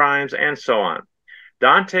war crimes, and so on.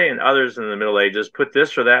 Dante and others in the Middle Ages put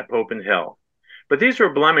this or that pope in hell. But these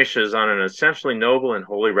were blemishes on an essentially noble and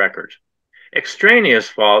holy record. Extraneous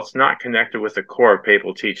faults not connected with the core of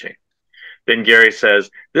papal teaching. Then Gary says,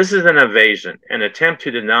 this is an evasion, an attempt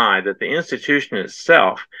to deny that the institution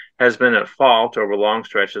itself has been at fault over long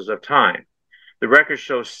stretches of time. The record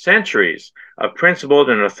shows centuries of principled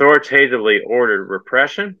and authoritatively ordered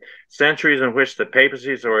repression, centuries in which the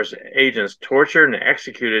papacies or its agents tortured and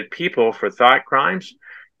executed people for thought crimes,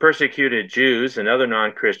 persecuted Jews and other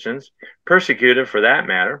non-Christians, persecuted, for that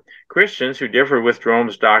matter, Christians who differed with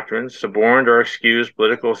Rome's doctrines, suborned or excused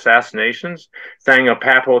political assassinations, sang a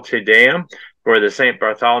papal Te Deum for the St.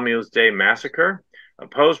 Bartholomew's Day massacre,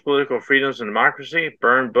 opposed political freedoms and democracy,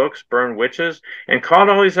 burned books, burned witches, and called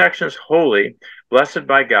all these actions holy, blessed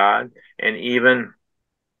by God, and even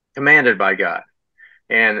commanded by God.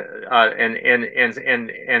 And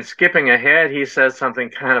skipping ahead, he says something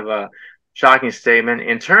kind of a shocking statement.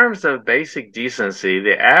 In terms of basic decency,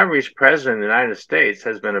 the average president of the United States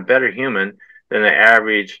has been a better human than the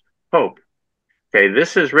average pope. Okay,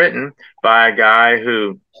 this is written by a guy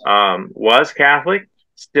who was Catholic,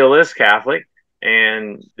 still is Catholic,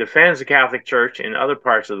 and defends the Catholic Church in other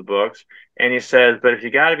parts of the books. And he says, but if you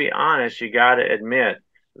got to be honest, you got to admit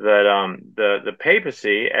that the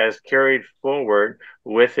papacy, as carried forward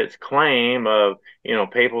with its claim of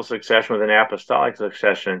papal succession with an apostolic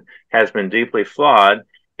succession, has been deeply flawed,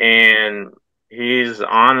 and he's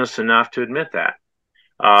honest enough to admit that.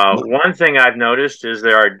 One thing I've noticed is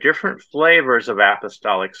there are different flavors of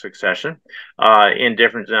apostolic succession in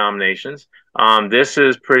different denominations. This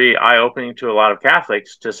is pretty eye-opening to a lot of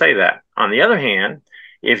Catholics to say that. On the other hand,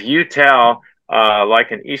 if you tell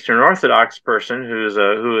like an Eastern Orthodox person who is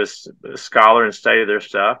a scholar and study their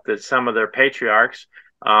stuff that some of their patriarchs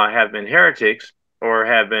have been heretics or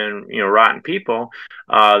have been rotten people,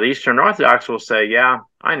 the Eastern Orthodox will say, "Yeah,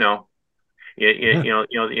 I know. They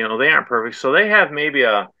aren't perfect." So they have maybe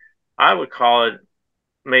I would call it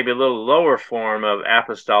maybe a little lower form of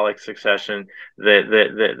apostolic succession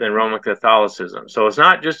than Roman Catholicism. So it's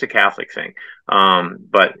not just a Catholic thing,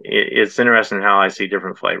 but it's interesting how I see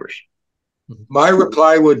different flavors. My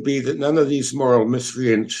reply would be that none of these moral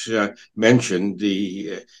miscreants mentioned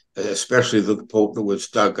especially the Pope that was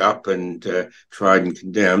dug up and tried and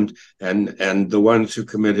condemned, and the ones who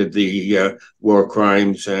committed the war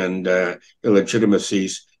crimes and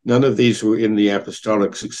illegitimacies. None of these were in the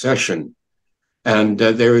apostolic succession. And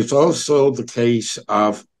there is also the case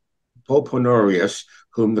of Pope Honorius,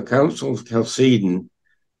 whom the Council of Chalcedon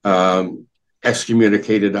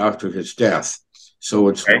excommunicated after his death. So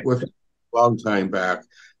it's with a long time back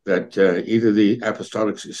that either the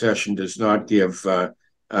apostolic succession does not give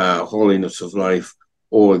holiness of life,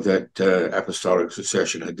 or that apostolic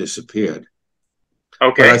succession had disappeared.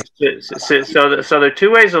 Okay, so there are two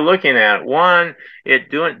ways of looking at it. One, it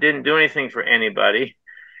didn't do anything for anybody.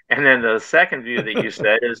 And then the second view that you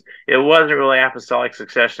said is it wasn't really apostolic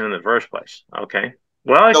succession in the first place. Okay.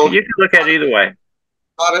 Well, so, you can look at it either way.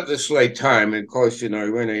 Not at this late time. Of course, in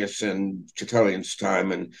Irenaeus and Tertullian's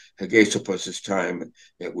time and Hegesippus's time,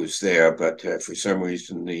 it was there. But for some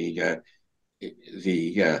reason, the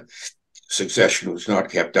succession was not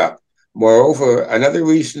kept up. Moreover, another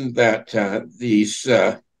reason that these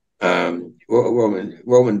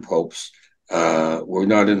Roman popes were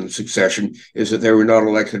not in succession is that they were not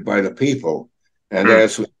elected by the people. And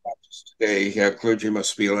as we practice today, clergy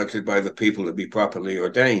must be elected by the people to be properly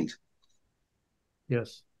ordained.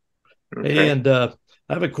 Yes. Okay. And I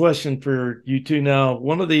have a question for you two now.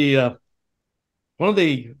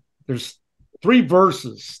 There's 3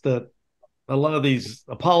 verses that a lot of these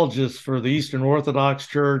apologists for the Eastern Orthodox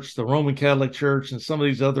Church, the Roman Catholic Church, and some of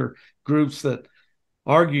these other groups that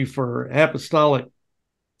argue for apostolic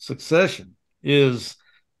succession is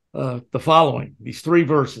the following, these 3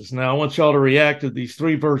 verses. Now, I want y'all to react to these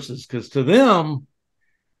 3 verses, because to them,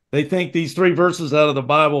 they think these 3 verses out of the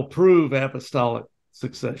Bible prove apostolic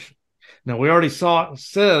succession. Now, we already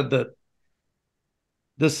said that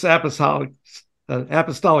this apostolic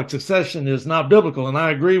succession is not biblical, and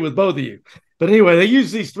I agree with both of you. But anyway, they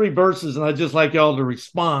use these 3 verses, and I'd just like y'all to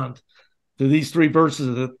respond to these 3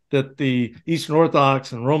 verses that the Eastern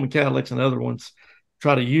Orthodox and Roman Catholics and other ones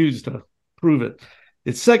try to use to prove it.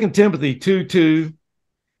 It's 2 Timothy 2:2,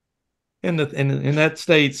 and that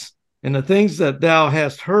states, "And the things that thou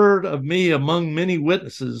hast heard of me among many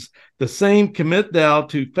witnesses, the same commit thou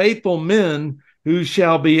to faithful men who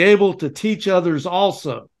shall be able to teach others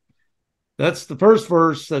also." That's the first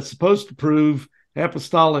verse that's supposed to prove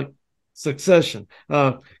apostolic succession.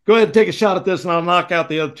 Go ahead and take a shot at this, and I'll knock out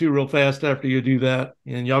the other 2 real fast after you do that,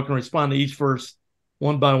 and y'all can respond to each verse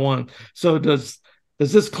one by one. So does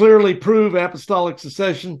this clearly prove apostolic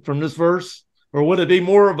succession from this verse, or would it be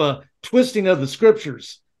more of a twisting of the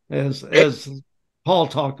scriptures, as Paul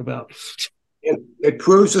talked about? It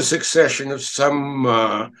proves a succession of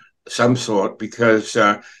some sort, because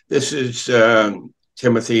this is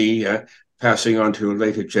Timothy passing on to a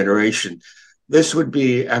later generation. This would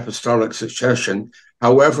be apostolic succession.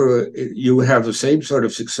 However, you have the same sort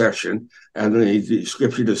of succession, and the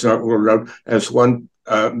scripture does not rule it out, as one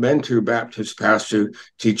mentor Baptist pastor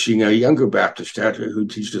teaching a younger Baptist pastor who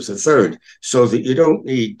teaches a third, so that you don't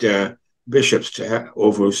need bishops to have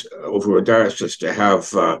over a diocese to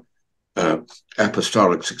have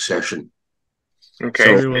apostolic succession.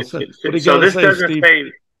 Okay, so this doesn't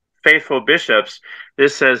say faithful bishops.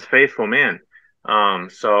 This says faithful men.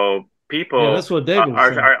 So people that's what David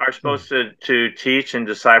was saying. Are supposed to teach and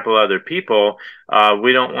disciple other people,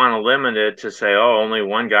 we don't want to limit it to say, oh, only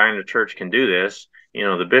one guy in the church can do this,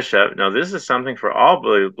 the bishop. No, this is something for all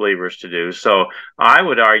believers to do. So I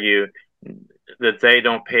would argue that they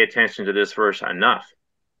don't pay attention to this verse enough.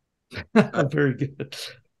 Very good.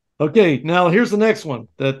 Okay, now here's the next one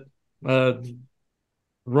that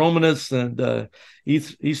Romanists and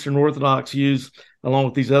Eastern Orthodox use along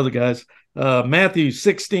with these other guys. Matthew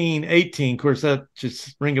 16:18. Of course, that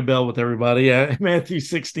just ring a bell with everybody. Matthew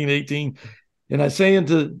 16:18. And I say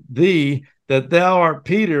unto thee that thou art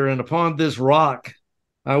Peter, and upon this rock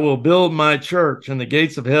I will build my church, and the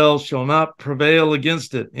gates of hell shall not prevail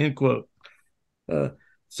against it. End quote.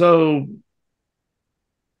 So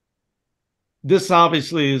this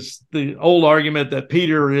obviously is the old argument that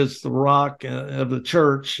Peter is the rock of the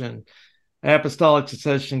church, and apostolic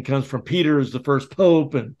succession comes from Peter as the first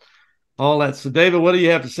pope and all that. So, David, what do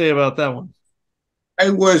you have to say about that one?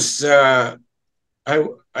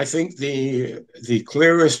 I think the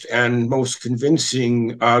clearest and most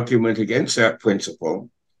convincing argument against that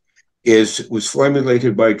principle was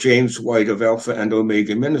formulated by James White of Alpha and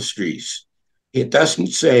Omega Ministries. It doesn't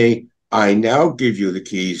say, I now give you the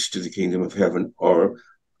keys to the kingdom of heaven, or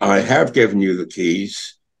I have given you the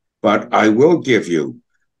keys, but I will give you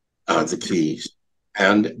the keys.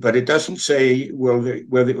 But it doesn't say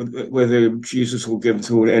whether Jesus will give them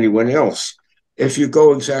to anyone else. If you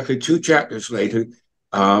go exactly 2 chapters later,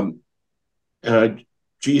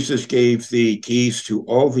 Jesus gave the keys to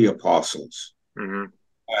all the apostles. Mm-hmm.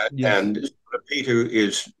 Yes. And Peter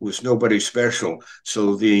was nobody special.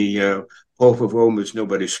 So the Pope of Rome is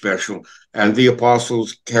nobody special. And the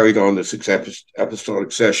apostles carried on this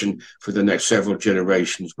apostolic succession for the next several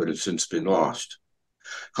generations, but it's since been lost.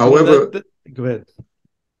 However, go ahead.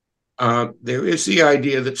 There is the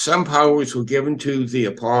idea that some powers were given to the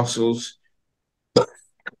apostles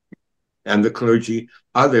and the clergy.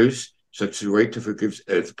 Others, such as the right to forgive,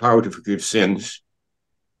 the power to forgive sins,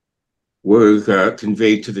 were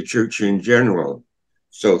conveyed to the church in general,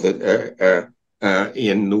 so that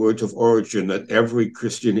in the words of Origen, that every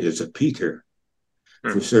Christian is a Peter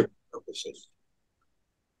for certain purposes.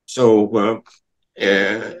 So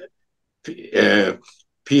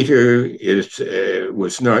Peter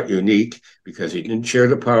was not unique because he didn't share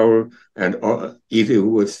the power, and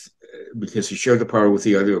because he shared the power with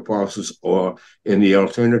the other apostles, or in the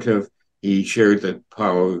alternative, he shared the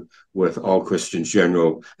power with all Christians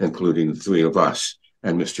general, including the 3 of us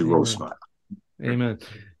and Mr. Rosemont. Amen.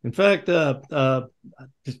 In fact,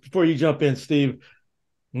 just before you jump in, Steve,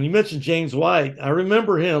 when you mentioned James White, I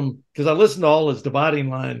remember him because I listened to all his Dividing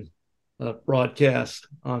Line broadcasts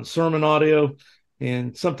on sermon audio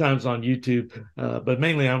and sometimes on YouTube, but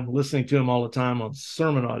mainly I'm listening to him all the time on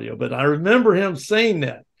sermon audio. But I remember him saying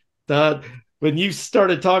that when you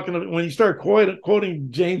started quoting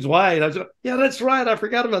James White, I was like, yeah, that's right. I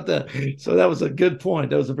forgot about that. So that was a good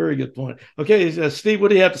point. That was a very good point. Okay, Steve, what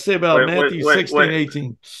do you have to say about Matthew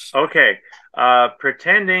 16:18? Okay,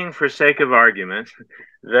 pretending for sake of argument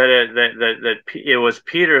that it was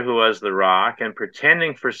Peter who was the rock, and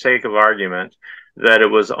pretending for sake of argument that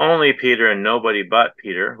it was only Peter and nobody but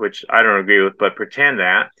Peter, which I don't agree with, but pretend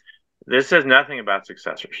that. This says nothing about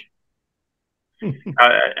successors.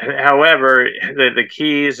 However, the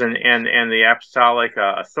keys and the apostolic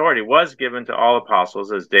authority was given to all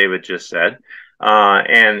apostles, as David just said,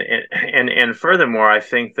 and furthermore, I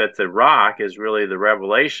think that the rock is really the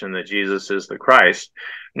revelation that Jesus is the Christ.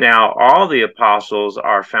 Now, all the apostles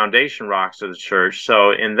are foundation rocks of the church,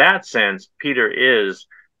 so in that sense, Peter is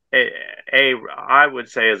I would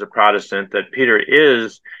say as a Protestant that Peter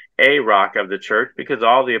is a rock of the church, because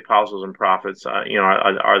all the apostles and prophets,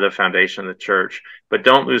 are the foundation of the church. But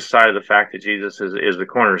don't lose sight of the fact that Jesus is the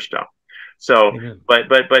cornerstone. So,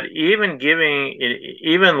 but even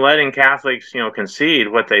letting Catholics,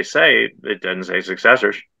 concede what they say, it doesn't say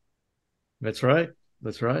successors. That's right.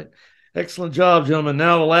 That's right. Excellent job, gentlemen.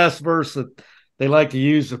 Now the last verse that they like to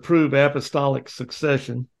use to prove apostolic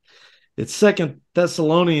succession. It's 2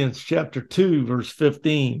 Thessalonians chapter 2, verse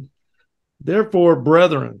 15. Therefore,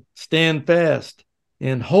 brethren, stand fast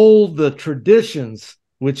and hold the traditions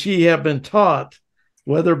which ye have been taught,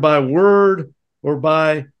 whether by word or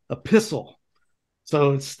by epistle.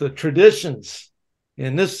 So it's the traditions.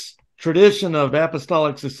 In this tradition of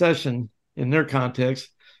apostolic succession, in their context,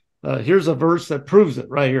 here's a verse that proves it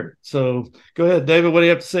right here. So go ahead, David. What do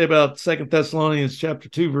you have to say about 2 Thessalonians chapter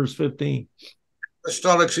 2, verse 15?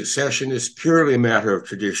 Apostolic succession is purely a matter of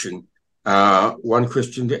tradition. One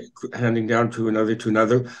Christian handing down to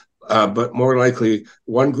another. but more likely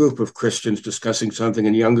one group of Christians discussing something,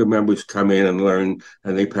 and younger members come in and learn,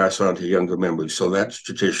 and they pass on to younger members. So that's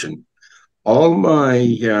tradition. All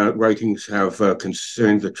my writings have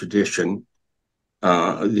concerned the tradition,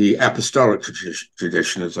 the apostolic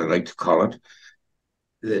tradition, as I like to call it.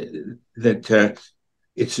 That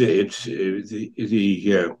it's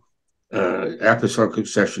the apostolic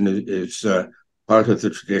succession is part of the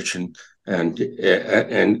tradition,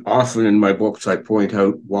 and often in my books I point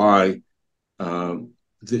out why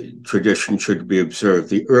the tradition should be observed.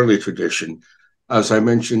 The early tradition, as I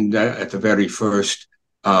mentioned at the very first,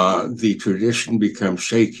 the tradition becomes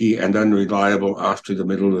shaky and unreliable after the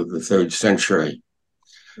middle of the 3rd century.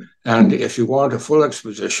 And if you want a full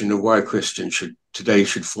exposition of why Christians today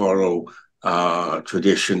should follow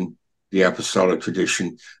tradition, the apostolic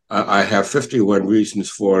tradition, I have 51 reasons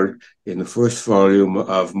for it in the first volume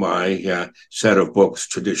of my set of books,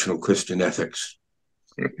 Traditional Christian Ethics.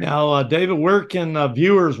 Now, David, where can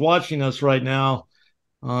viewers watching us right now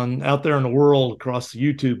out there in the world across the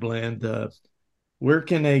YouTube land, where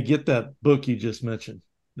can they get that book you just mentioned,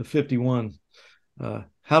 the 51?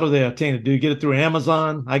 How do they obtain it? Do you get it through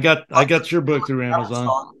Amazon? I got your book through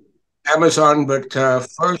Amazon. But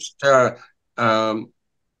first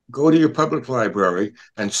go to your public library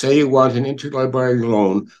and say you want an interlibrary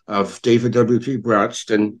loan of David W.T.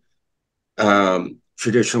 Braxton,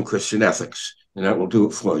 Traditional Christian Ethics, and that will do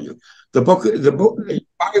it for you. The book,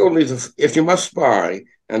 buy only if you must buy,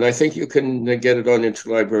 and I think you can get it on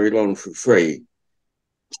interlibrary loan for free.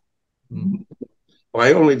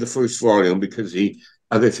 Buy only the first volume, because the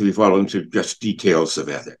other 3 volumes are just details of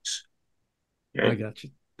ethics. Okay. I got you.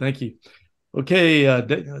 Thank you. Okay,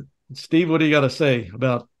 Steve, what do you got to say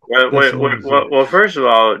about? Well, first of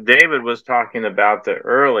all, David was talking about the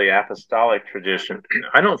early apostolic tradition.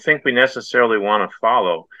 I don't think we necessarily want to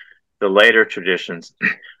follow the later traditions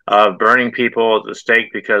of burning people at the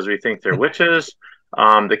stake because we think they're witches.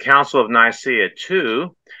 The Council of Nicaea II,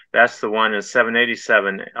 that's the one in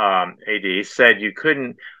 787 AD, said you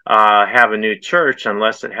couldn't have a new church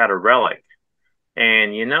unless it had a relic.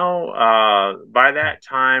 And, you know, by that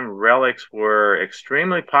time, relics were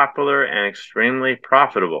extremely popular and extremely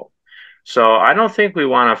profitable. So I don't think we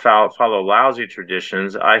want to follow lousy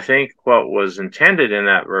traditions. I think what was intended in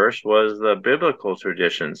that verse was the biblical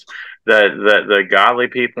traditions that the godly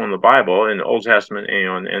people in the Bible, in the Old Testament, you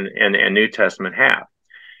know, and New Testament have.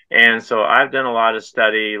 And so I've done a lot of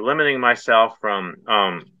study, limiting myself from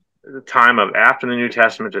the time of after the New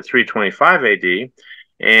Testament to 325 AD.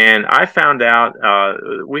 And I found out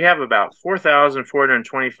we have about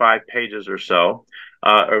 4,425 pages or so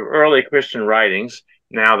of early Christian writings.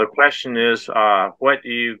 Now, the question is, what do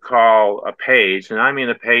you call a page? And I mean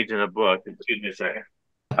a page in a book. Excuse me a second.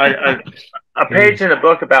 A page in a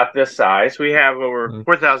book about this size. We have over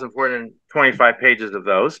 4,425 pages of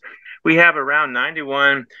those. We have around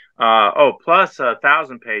 91, plus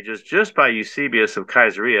 1,000 pages just by Eusebius of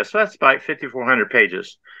Caesarea. So that's about 5,400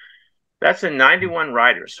 pages. That's in 91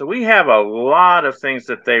 writers. So we have a lot of things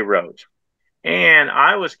that they wrote. And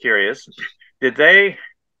I was curious, did they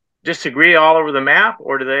disagree all over the map,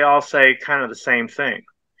 or do they all say kind of the same thing?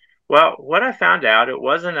 Well, what I found out, it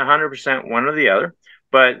wasn't 100% one or the other,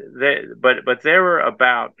 but there were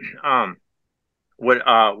about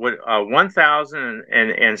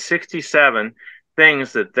 1,067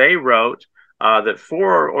 things that they wrote that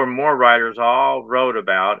 4 or more writers all wrote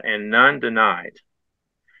about, and none denied.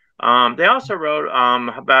 They also wrote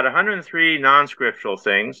about 103 non-scriptural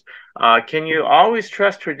things. Can you always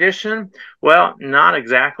trust tradition? Well, not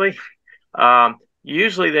exactly.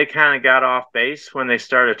 Usually they kind of got off base when they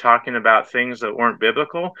started talking about things that weren't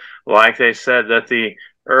biblical. Like they said that the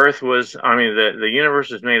earth was, the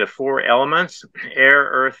universe is made of 4 elements: air,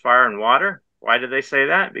 earth, fire, and water. Why did they say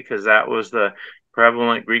that? Because that was the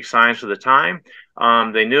prevalent Greek science of the time.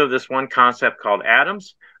 They knew of this one concept called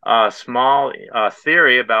atoms. Small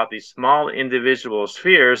theory about these small individual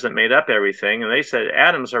spheres that made up everything, and they said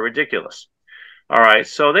atoms are ridiculous. All right,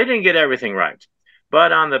 so they didn't get everything right,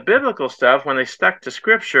 but on the biblical stuff, when they stuck to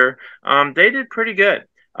scripture, they did pretty good.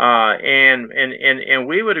 And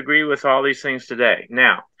we would agree with all these things today.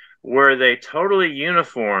 Now, were they totally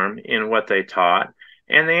uniform in what they taught?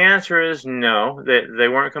 And the answer is no, they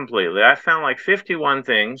weren't completely. I found like 51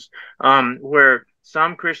 things where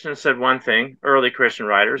some Christians said one thing, early Christian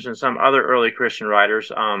writers, and some other early Christian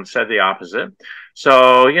writers said the opposite.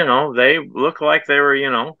 So, you know, they look like they were,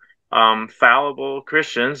 you know, fallible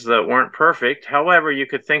Christians that weren't perfect. However, you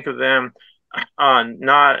could think of them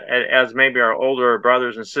not as maybe our older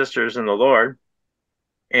brothers and sisters in the Lord.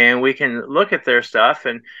 And we can look at their stuff,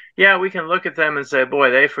 and yeah, we can look at them and say,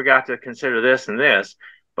 boy, they forgot to consider this and this.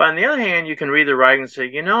 But on the other hand, you can read the writings and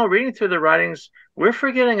say, you know, reading through the writings, we're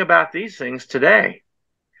forgetting about these things today.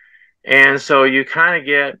 And so you kind of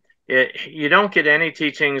get it, you don't get any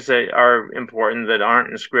teachings that are important that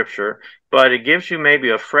aren't in Scripture, but it gives you maybe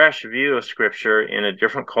a fresh view of Scripture in a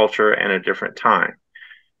different culture and a different time.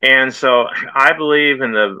 And so I believe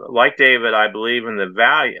in like David, I believe in the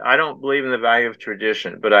value. I don't believe in the value of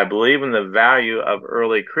tradition, but I believe in the value of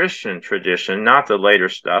early Christian tradition, not the later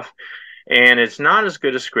stuff. And it's not as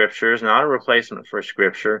good as Scripture, it's not a replacement for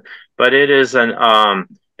Scripture, but it is an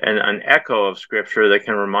echo of Scripture that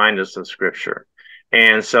can remind us of Scripture.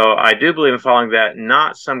 And so I do believe in following that,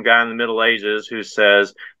 not some guy in the Middle Ages who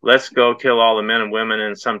says, let's go kill all the men and women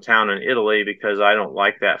in some town in Italy because I don't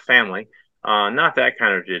like that family. Not that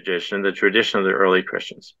kind of tradition, the tradition of the early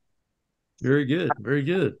Christians. Very good. Very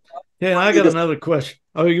good. Yeah, I got another question.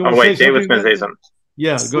 Oh, you want to say something? David's going to say something.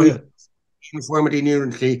 Yeah, go ahead. Uniformity and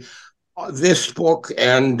unity. This book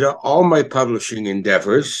and all my publishing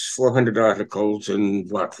endeavors, 400 articles and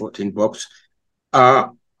 14 books,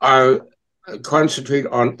 are concentrate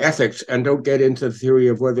on ethics and don't get into the theory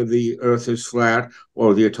of whether the earth is flat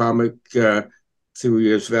or the atomic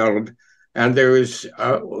theory is valid. And there is,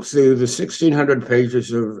 through the 1,600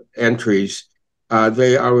 pages of entries,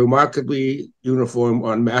 they are remarkably uniform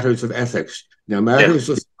on matters of ethics. Now, matters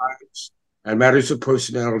of science and matters of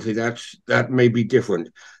personality, that may be different.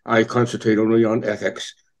 I concentrate only on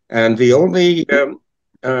ethics. And the only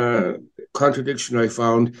contradiction I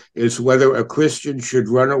found is whether a Christian should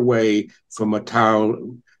run away from a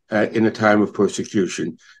town in a time of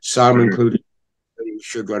persecution. Some, including,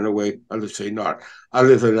 should run away, others say not.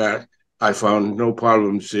 Other than that, I found no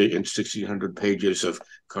problems in 1,600 pages of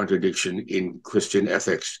contradiction in Christian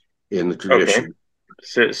ethics in the tradition.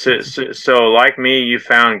 Okay. So like me, you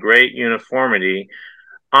found great uniformity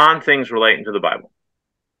on things relating to the Bible.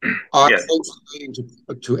 Yes. Things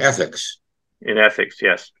relating to ethics. In ethics,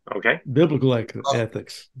 yes. Okay. Biblical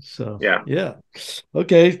ethics. So, yeah.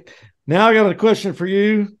 Okay. Now I got a question for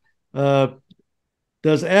you.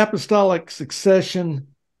 Does apostolic succession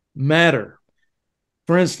matter?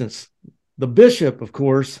 For instance, the bishop, of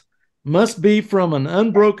course, must be from an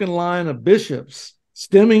unbroken line of bishops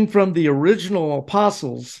stemming from the original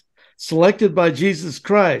apostles selected by Jesus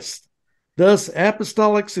Christ. Thus,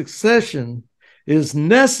 apostolic succession is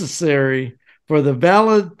necessary for the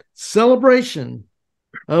valid celebration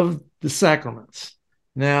of the sacraments.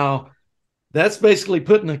 Now, that's basically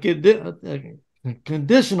putting a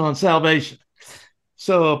condition on salvation.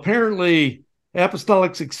 So apparently,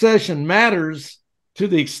 apostolic succession matters to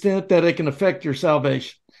the extent that it can affect your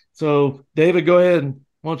salvation. So, David, go ahead and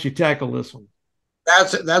why don't you tackle this one?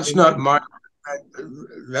 That's not my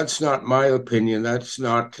opinion. That's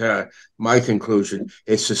not my conclusion.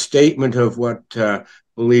 It's a statement of what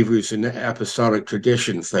believers in the apostolic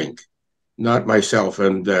tradition think, not myself.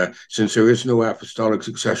 And since there is no apostolic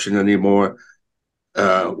succession anymore,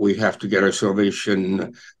 we have to get our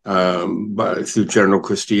salvation through general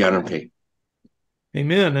Christianity.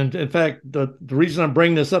 Amen. And in fact, the reason I'm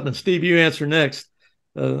bringing this up, and Steve, you answer next.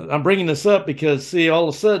 I'm bringing this up because, see, all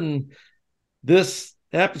of a sudden, this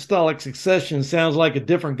apostolic succession sounds like a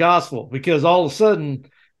different gospel, because all of a sudden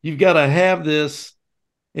you've got to have this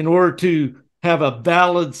in order to have a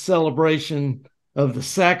valid celebration of the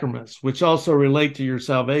sacraments, which also relate to your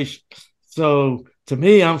salvation. So to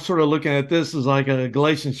me, I'm sort of looking at this as like a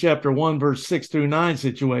Galatians chapter 1, verse 6 through 9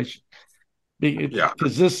 situation,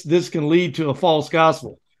 because this can lead to a false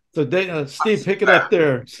gospel. So Steve, pick it up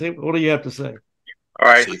there. See, what do you have to say? All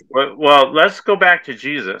right. Well, let's go back to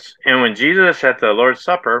Jesus. And when Jesus at the Lord's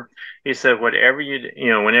Supper, he said, whenever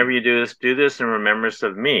you do this in remembrance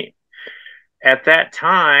of me. At that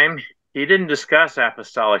time, he didn't discuss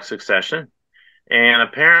apostolic succession. And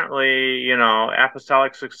apparently,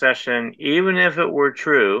 apostolic succession, even if it were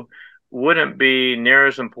true, wouldn't be near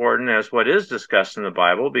as important as what is discussed in the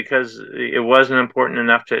Bible, because it wasn't important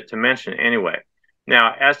enough to mention anyway.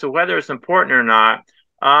 Now, as to whether it's important or not,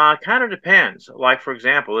 kind of depends. Like, for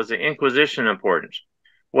example, is the Inquisition important?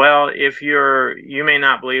 Well, you may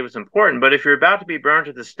not believe it's important, but if you're about to be burned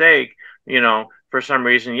at the stake, for some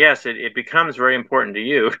reason, yes, it becomes very important to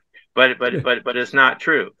you, but it's not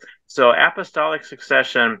true. So apostolic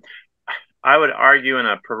succession, I would argue in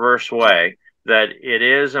a perverse way that it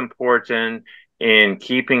is important in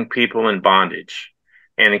keeping people in bondage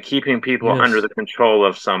and in keeping people under the control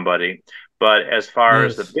of somebody. But as far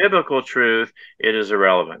as the biblical truth, it is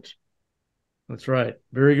irrelevant. That's right.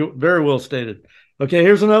 Very good. Very well stated. Okay,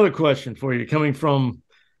 here's another question for you coming from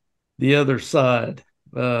the other side.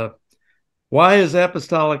 Why is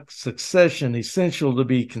apostolic succession essential to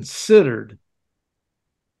be considered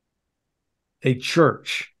a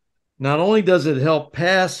church. Not only does it help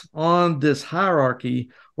pass on this hierarchy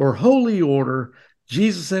or holy order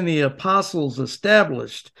Jesus and the apostles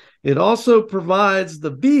established, it also provides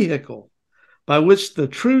the vehicle by which the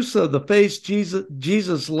truths of the faith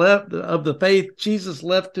Jesus left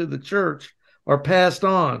to the church are passed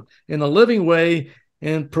on in a living way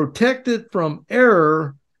and protected from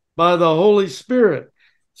error by the Holy Spirit.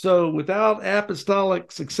 So without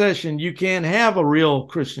apostolic succession, you can't have a real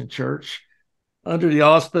Christian church under the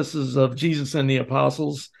auspices of Jesus and the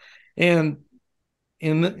apostles. And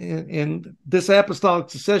in this apostolic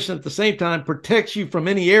succession at the same time protects you from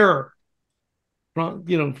any error,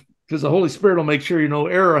 because the Holy Spirit will make sure no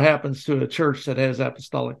error happens to a church that has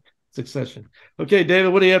apostolic succession. Okay,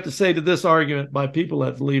 David, what do you have to say to this argument by people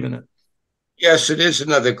that believe in it? Yes, it is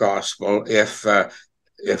another gospel if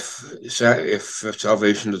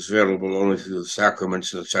salvation is available only through the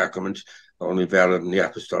sacraments, and the sacraments are only valid in the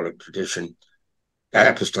apostolic tradition,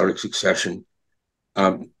 apostolic succession.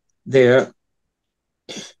 But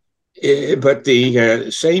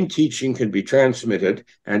the same teaching can be transmitted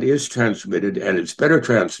and is transmitted, and it's better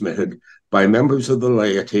transmitted by members of the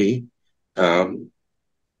laity,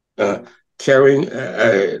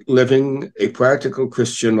 living a practical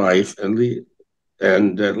Christian life and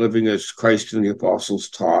living as Christ and the apostles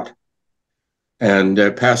taught, and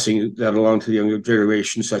passing that along to the younger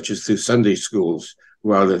generation, such as through Sunday schools,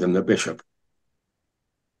 rather than the bishop.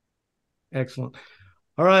 Excellent.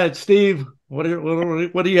 All right, Steve, what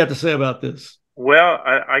do you have to say about this? Well,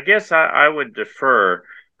 I guess I would defer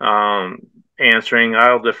answering.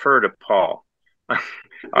 I'll defer to Paul.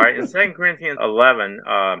 All right, in 2 Corinthians 11,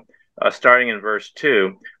 starting in verse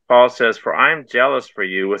 2, Paul says, "For I am jealous for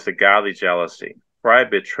you with a godly jealousy. For I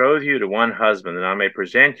betroth you to one husband, that I may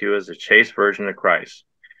present you as a chaste virgin of Christ.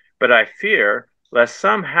 But I fear lest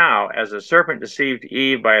somehow, as the serpent deceived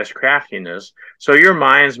Eve by his craftiness, so your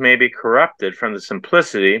minds may be corrupted from the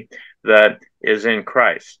simplicity that is in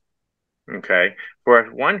Christ." Okay. For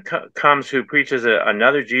if one comes who preaches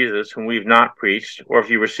another Jesus whom we've not preached, or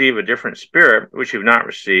if you receive a different spirit which you've not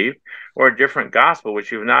received, or a different gospel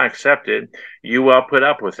which you've not accepted, you will put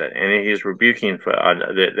up with it. And he's rebuking them for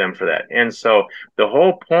that. And so the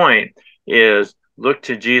whole point is look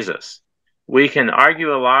to Jesus. We can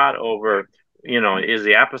argue a lot over, is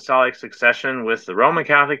the apostolic succession with the Roman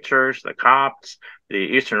Catholic Church, the Copts, the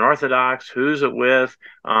Eastern Orthodox? Who's it with?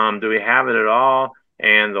 Do we have it at all?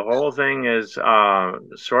 And the whole thing is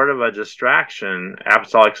sort of a distraction.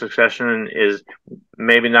 Apostolic succession is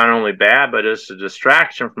maybe not only bad, but it's a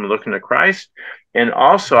distraction from looking to Christ. And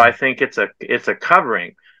also, I think it's a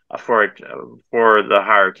covering for the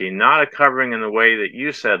hierarchy, not a covering in the way that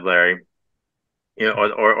you said, Larry,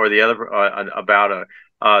 or the other about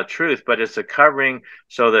a truth, but it's a covering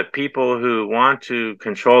so that people who want to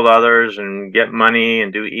control others and get money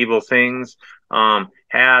and do evil things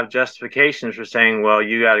have justifications for saying, well,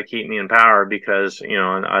 you got to keep me in power because,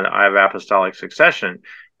 I have apostolic succession,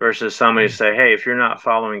 versus somebody say, hey, if you're not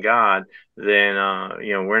following God, then,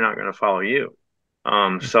 we're not going to follow you.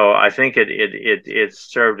 So I think it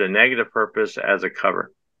served a negative purpose as a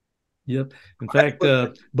cover. Yep. In fact,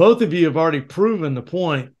 both of you have already proven the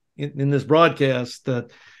point in this broadcast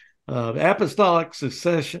that apostolic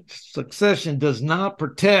succession does not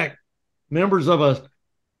protect members of a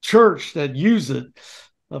church that use it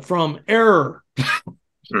from error.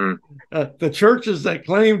 The churches that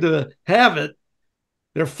claim to have it,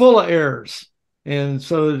 they're full of errors. And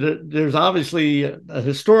so there's obviously a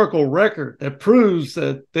historical record that proves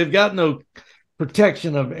that they've got no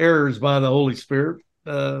protection of errors by the Holy Spirit,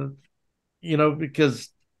 because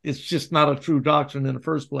it's just not a true doctrine in the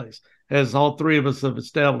first place, as all three of us have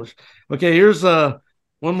established. Okay, here's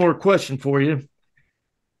one more question for you.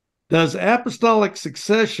 Does apostolic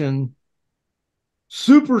succession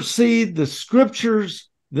supersede the scriptures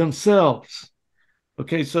themselves?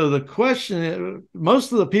 Okay, so the question,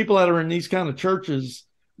 most of the people that are in these kind of churches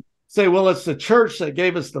say, well, it's the church that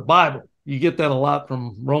gave us the Bible. You get that a lot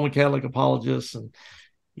from Roman Catholic apologists and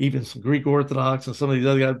even some Greek Orthodox and some of these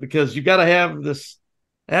other guys, because you got to have this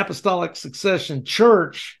apostolic succession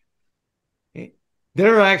church.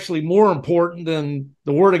 They're actually more important than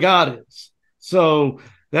the Word of God is. So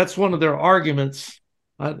that's one of their arguments.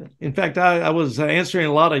 In fact, I was answering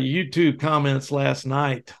a lot of YouTube comments last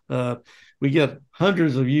night. We get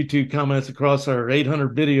hundreds of YouTube comments across our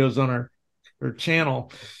 800 videos on our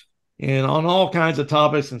channel, and on all kinds of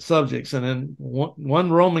topics and subjects. And then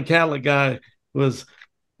one Roman Catholic guy was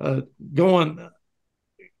answering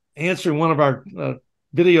one of our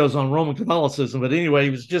videos on Roman Catholicism. But anyway,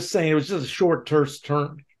 he was just saying, it was just a short, terse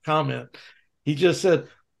comment. He just said,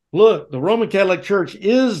 look, the Roman Catholic Church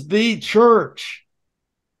is the church.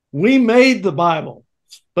 We made the Bible,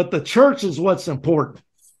 but the church is what's important.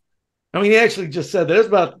 I mean, he actually just said that. It's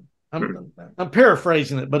about, I'm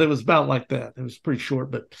paraphrasing it, but it was about like that. It was pretty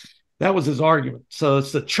short, but that was his argument. So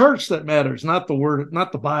it's the church that matters, not the word,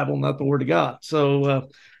 not the Bible, not the word of God. So,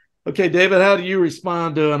 okay, David, how do you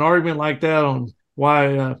respond to an argument like that on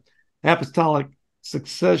why apostolic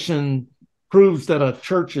succession proves that a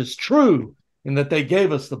church is true and that they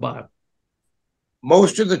gave us the Bible?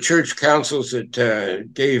 Most of the church councils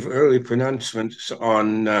that gave early pronouncements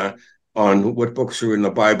on what books are in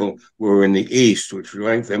the Bible were in the East, which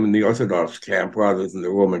ranked them in the Orthodox camp rather than the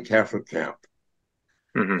Roman Catholic camp.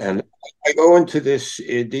 Mm-hmm. And I go into this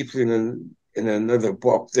deeply in another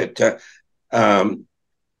book that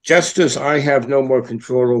just as I have no more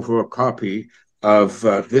control over a copy of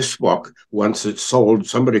this book, once it's sold,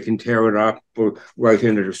 somebody can tear it up or write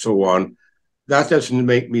in it or so on. That doesn't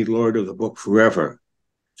make me Lord of the book forever.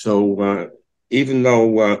 So even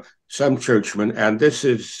though some churchmen, and this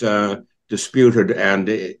is disputed, and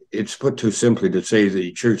it's put too simply to say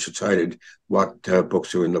the church decided what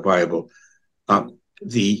books are in the Bible.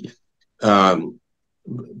 The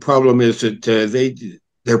problem is that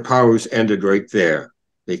their powers ended right there.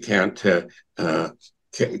 They can't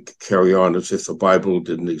carry on as if the Bible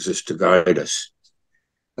didn't exist to guide us.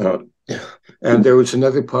 And there was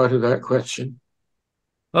another part of that question.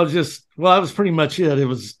 That was pretty much it. It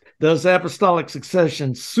was, does apostolic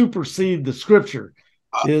succession supersede the scripture?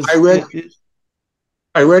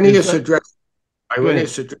 Irenaeus addressed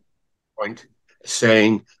the point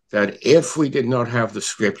saying that if we did not have the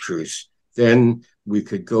scriptures, then we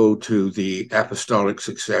could go to the apostolic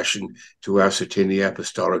succession to ascertain the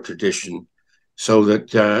apostolic tradition, so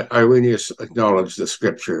that Irenaeus acknowledged the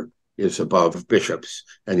scripture is above bishops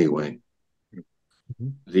anyway.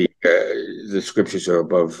 The scriptures are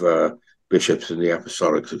above bishops in the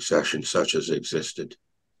apostolic succession, such as existed.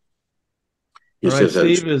 He says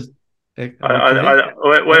Steve is. Okay. Well,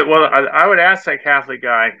 I would ask that Catholic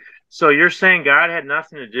guy. So you're saying God had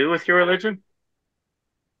nothing to do with your religion?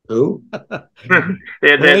 Who? the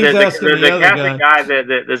Catholic guy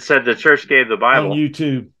that said the church gave the Bible on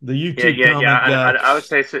YouTube. The YouTube comment guy. I would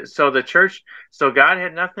say so. The church, so God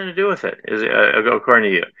had nothing to do with it,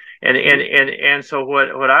 according to you. And so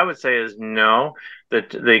what I would say is no.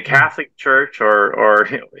 The Catholic Church or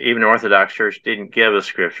even Orthodox Church didn't give us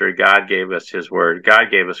scripture. God gave us His word. God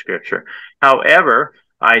gave us scripture. However,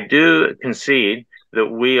 I do concede that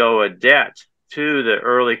we owe a debt to the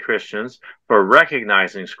early Christians for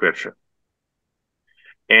recognizing scripture.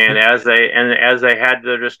 And as they had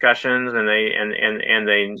their discussions and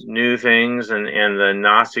they knew things, and the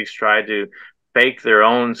Gnostics tried to fake their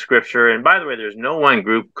own scripture. And by the way, there's no one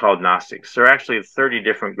group called Gnostics. There are actually 30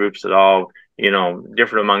 different groups that all,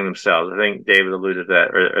 different among themselves. I think David alluded to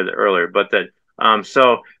that earlier. But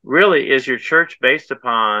so really, is your church based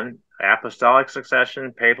upon apostolic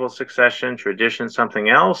succession, papal succession, tradition, something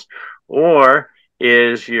else? Or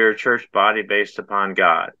is your church body based upon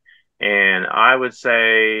God? And I would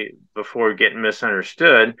say, before getting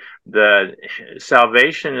misunderstood, that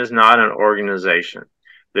salvation is not an organization.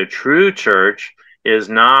 The true church is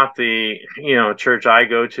not the church I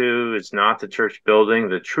go to. It's not the church building.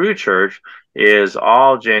 The true church is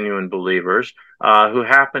all genuine believers who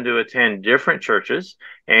happen to attend different churches,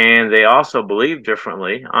 and they also believe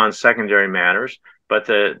differently on secondary matters. But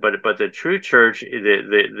the true church,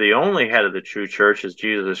 the only head of the true church is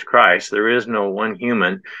Jesus Christ. There is no one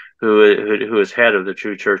human who is head of the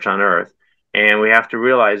true church on earth. And we have to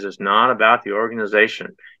realize it's not about the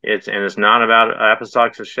organization. It's not about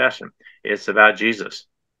apostolic succession. It's about Jesus.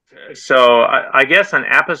 So I guess on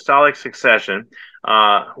apostolic succession,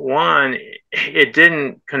 one, it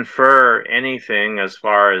didn't confer anything as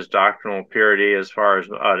far as doctrinal purity, as far as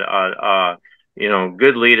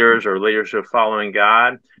good leaders or leaders who are following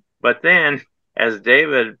God. But then, as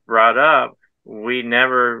David brought up, we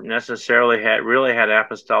never necessarily had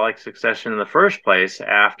apostolic succession in the first place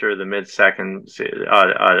after the mid-second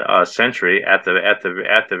century, at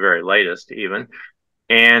the very latest even.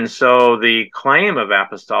 And so the claim of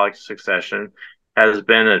apostolic succession has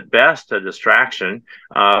been at best a distraction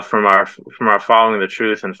from our following the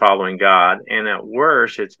truth and following God, and at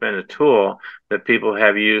worst, it's been a tool that people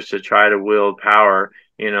have used to try to wield power,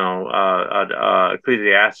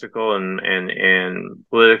 ecclesiastical and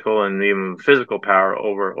political and even physical power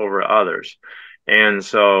over others. And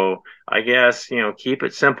so I guess, keep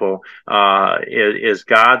it simple. Is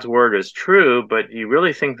God's word is true, but you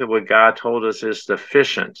really think that what God told us is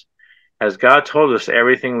sufficient? Has God told us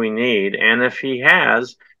everything we need? And if He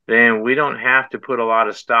has, then we don't have to put a lot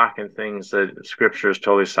of stock in things that Scripture is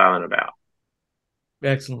totally silent about.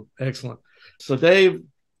 Excellent, excellent. So, Dave,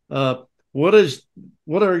 what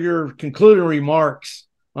are your concluding remarks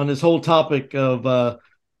on this whole topic of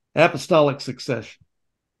apostolic succession?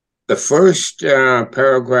 The first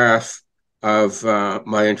paragraph of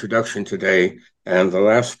my introduction today and the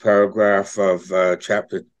last paragraph of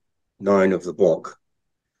chapter 9 of the book.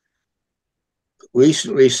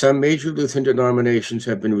 Recently, some major Lutheran denominations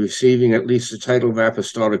have been receiving at least the title of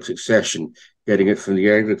apostolic succession, getting it from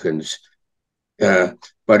the Anglicans.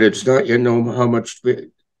 But it's not yet known how much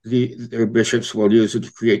their bishops will use it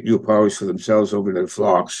to create new powers for themselves over their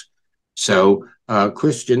flocks. So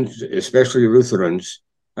Christians, especially Lutherans,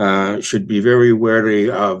 should be very wary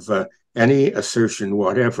of any assertion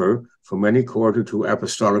whatever from any quarter to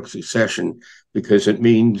apostolic succession, because it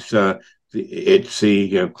means it's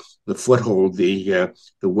the foothold, the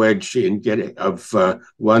wedge in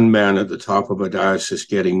one man at the top of a diocese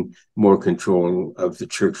getting more control of the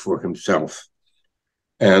church for himself.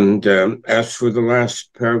 And as for the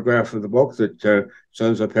last paragraph of the book that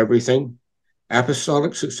sums up everything,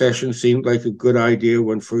 apostolic succession seemed like a good idea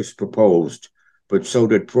when first proposed, but so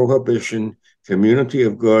did prohibition, community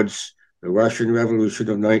of goods, the Russian Revolution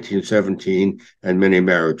of 1917, and many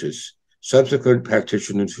marriages. Subsequent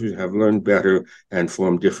practitioners have learned better and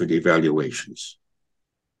formed different evaluations.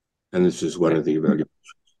 And this is one of the evaluations.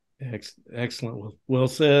 Excellent. Well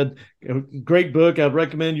said. Great book. I'd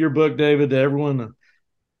recommend your book, David, to everyone.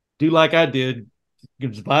 Do like I did. You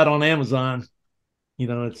can just buy it on Amazon. You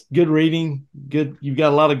know, it's good reading. Good. You've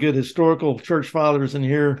got a lot of good historical church fathers in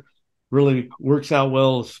here. Really works out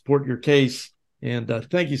well to support your case. And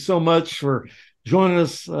thank you so much for joining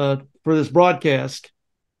us for this broadcast.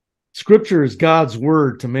 Scripture is God's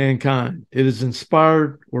word to mankind. It is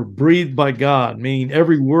inspired or breathed by God, meaning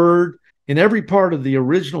every word in every part of the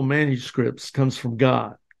original manuscripts comes from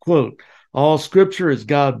God. Quote, all Scripture is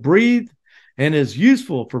God-breathed and is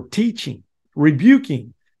useful for teaching,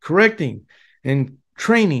 rebuking, correcting, and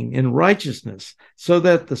training in righteousness, so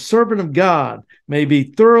that the servant of God may be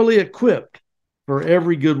thoroughly equipped for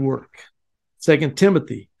every good work. 2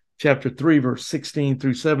 Timothy chapter 3, verse 16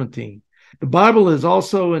 through 17. The Bible is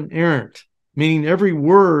also inerrant, meaning every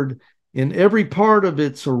word in every part of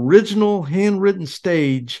its original handwritten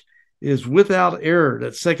stage is without error.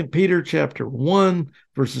 That's 2 Peter chapter 1,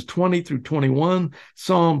 verses 20 through 21,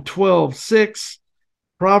 Psalm 12, 6,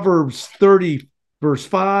 Proverbs 30, verse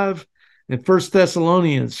 5, and 1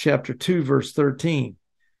 Thessalonians chapter 2, verse 13.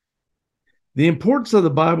 The importance of the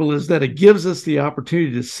Bible is that it gives us the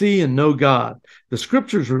opportunity to see and know God. The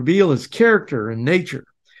Scriptures reveal His character and nature,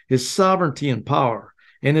 His sovereignty and power,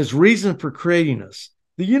 and His reason for creating us,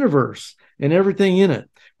 the universe, and everything in it.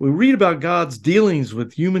 We read about God's dealings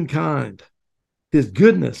with humankind, His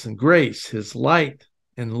goodness and grace, His light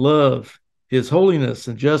and love, His holiness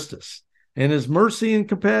and justice, and His mercy and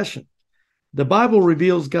compassion. The Bible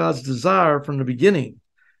reveals God's desire from the beginning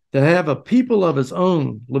to have a people of His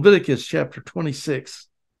own, Leviticus chapter 26,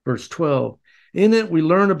 verse 12. In it, we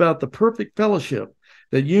learn about the perfect fellowship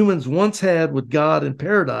that humans once had with God in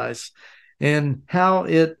paradise and how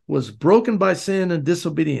it was broken by sin and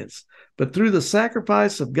disobedience. But through the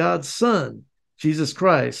sacrifice of God's Son, Jesus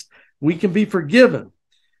Christ, we can be forgiven.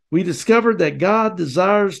 We discovered that God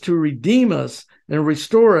desires to redeem us and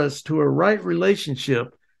restore us to a right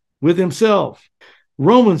relationship with Himself.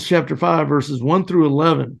 Romans chapter 5, verses 1 through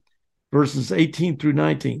 11, verses 18 through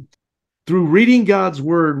 19. Through reading God's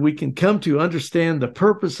word, we can come to understand the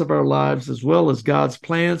purpose of our lives as well as God's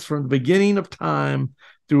plans from the beginning of time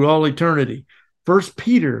through all eternity. 1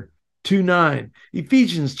 Peter 2:9,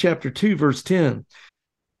 Ephesians chapter 2, verse 10.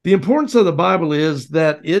 The importance of the Bible is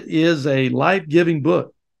that it is a life-giving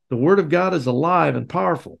book. The Word of God is alive and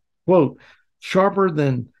powerful. Quote, sharper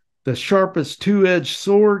than the sharpest two-edged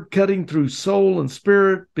sword, cutting through soul and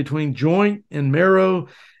spirit, between joint and marrow.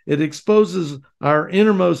 It exposes our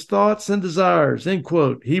innermost thoughts and desires, end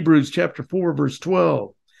quote. Hebrews chapter 4, verse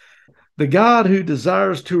 12. The God who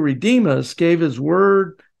desires to redeem us gave His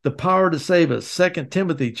word the power to save us, 2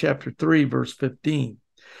 Timothy chapter 3, verse 15.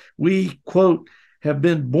 We, quote, have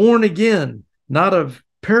been born again, not of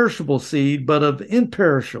perishable seed, but of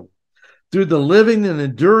imperishable, through the living and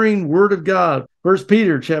enduring word of God, 1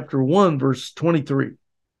 Peter chapter 1, verse 23.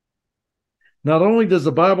 Not only does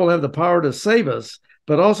the Bible have the power to save us,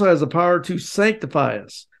 but also has the power to sanctify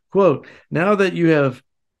us. Quote, now that you have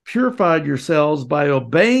purified yourselves by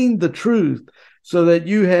obeying the truth, so that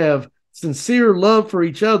you have sincere love for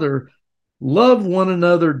each other, love one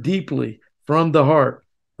another deeply from the heart.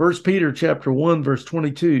 1 Peter chapter 1, verse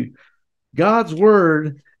 22. God's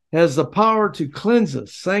word has the power to cleanse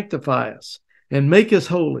us, sanctify us, and make us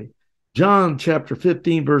holy. John chapter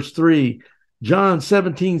 15, verse 3, John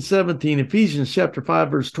 17:17, Ephesians chapter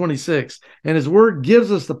 5, verse 26. And his word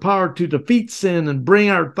gives us the power to defeat sin and bring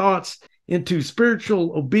our thoughts into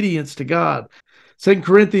spiritual obedience to God. 2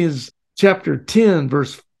 Corinthians chapter 10,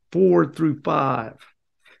 verse 4 through 5.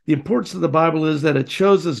 The importance of the Bible is that it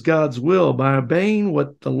shows us God's will. By obeying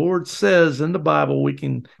what the Lord says in the Bible, we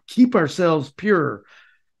can keep ourselves pure.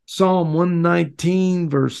 Psalm 119,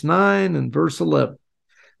 verse 9 and verse 11.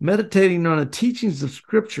 Meditating on the teachings of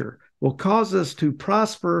Scripture will cause us to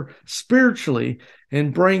prosper spiritually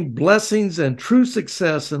and bring blessings and true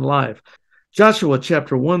success in life. Joshua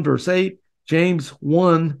chapter 1, verse 8, James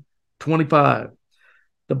 1, 25.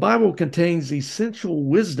 The Bible contains essential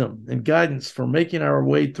wisdom and guidance for making our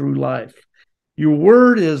way through life. Your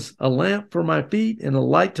word is a lamp for my feet and a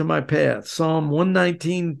light to my path. Psalm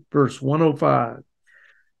 119, verse 105.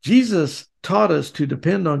 Jesus taught us to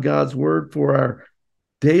depend on God's word for our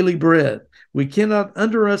daily bread. We cannot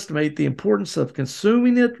underestimate the importance of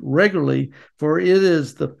consuming it regularly, for it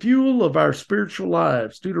is the fuel of our spiritual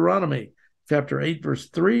lives. Deuteronomy chapter 8, verse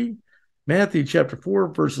 3, Matthew chapter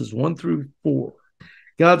 4, verses 1 through 4.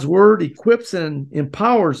 God's word equips and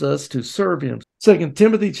empowers us to serve him. 2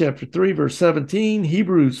 Timothy chapter 3, verse 17,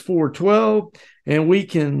 Hebrews 4:12, and we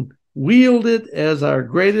can wield it as our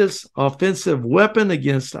greatest offensive weapon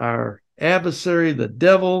against our adversary, the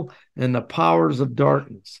devil, and the powers of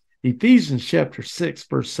darkness. Ephesians chapter 6,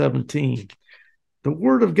 verse 17. The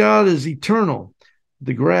word of God is eternal.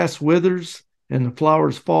 The grass withers and the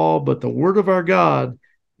flowers fall, but the word of our God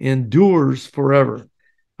endures forever.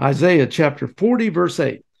 Isaiah chapter 40, verse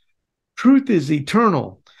 8. Truth is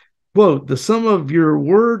eternal. Quote, the sum of your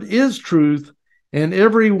word is truth, and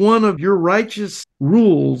every one of your righteous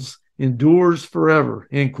rules endures forever.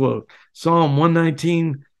 End quote. Psalm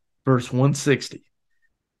 119, verse 160.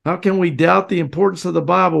 How can we doubt the importance of the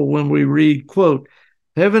Bible when we read, quote,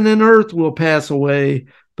 heaven and earth will pass away,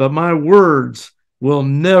 but my words will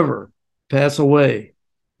never pass away.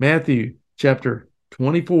 Matthew chapter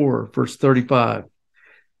 24, verse 35.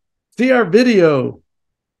 See our video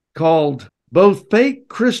called Both Fake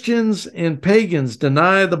Christians and Pagans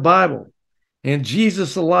Deny the Bible and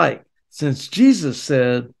Jesus Alike, since Jesus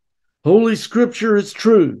said, Holy Scripture is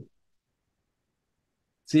true.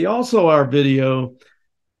 See also our video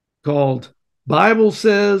called Bible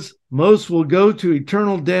Says Most Will Go to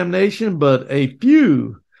Eternal Damnation, but a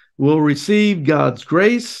few will receive God's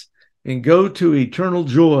grace and go to eternal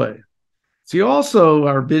joy. See also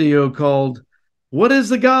our video called What is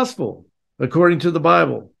the Gospel according to the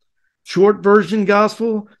Bible? Short version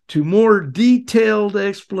gospel to more detailed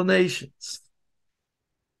explanations.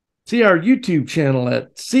 See our YouTube channel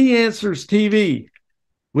at See Answers TV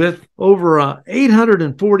with over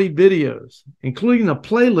 840 videos, including a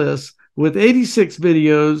playlist with 86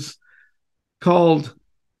 videos called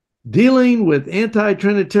Dealing with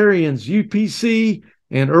Anti-Trinitarians, UPC,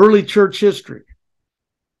 and Early Church History.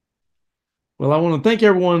 Well, I want to thank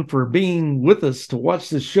everyone for being with us to watch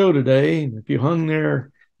this show today. And if you hung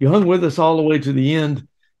with us all the way to the end,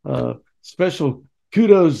 special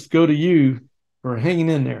kudos go to you for hanging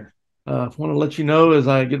in there. I want to let you know as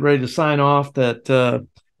I get ready to sign off that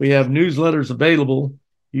we have newsletters available.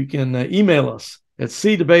 You can email us at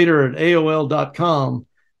cdebater@aol.com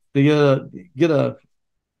to get a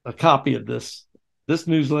copy of this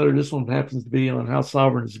newsletter. This one happens to be on How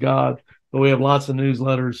Sovereign is God, but we have lots of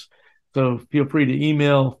newsletters. So feel free to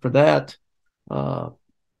email for that.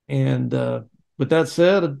 And with that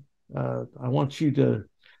said, I want you to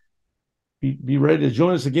be ready to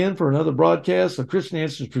join us again for another broadcast of Christian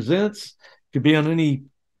Answers Presents. It could be on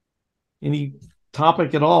any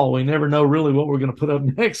topic at all. We never know really what we're going to put up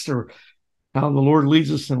next or how the Lord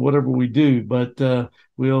leads us in whatever we do. But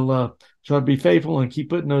we'll try to be faithful and keep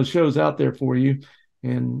putting those shows out there for you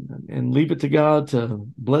and leave it to God to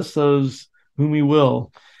bless those whom he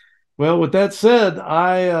will. Well, with that said,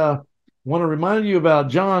 I want to remind you about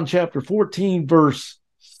John chapter 14, verse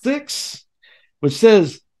 6, which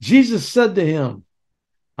says, Jesus said to him,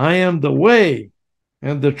 I am the way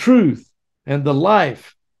and the truth and the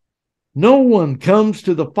life. No one comes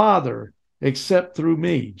to the Father except through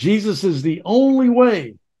me. Jesus is the only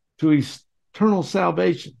way to eternal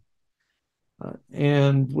salvation.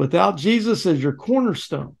 And without Jesus as your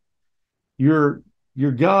cornerstone, your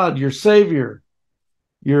God, your Savior,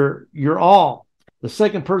 your all, the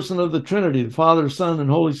second person of the Trinity, the Father, Son, and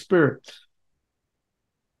Holy Spirit,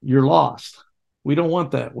 you're lost. We don't want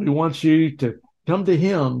that. We want you to come to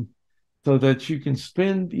him so that you can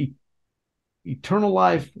spend eternal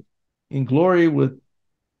life in glory with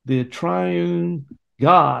the triune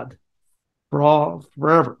God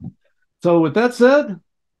forever. So with that said,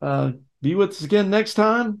 be with us again next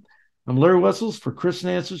time. I'm Larry Wessels for Christian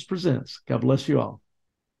Answers Presents. God bless you all.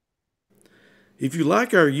 If you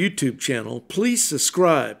like our YouTube channel, please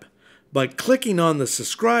subscribe by clicking on the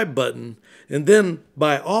subscribe button and then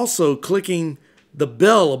by also clicking the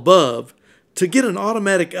bell above to get an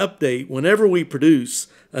automatic update whenever we produce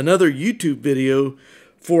another YouTube video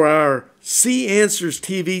for our See Answers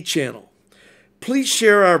TV channel. Please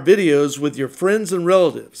share our videos with your friends and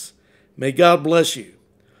relatives. May God bless you.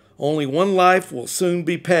 Only one life will soon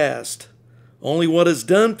be passed. Only what is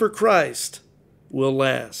done for Christ will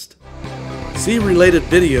last. See related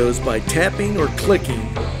videos by tapping or clicking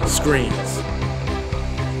screens.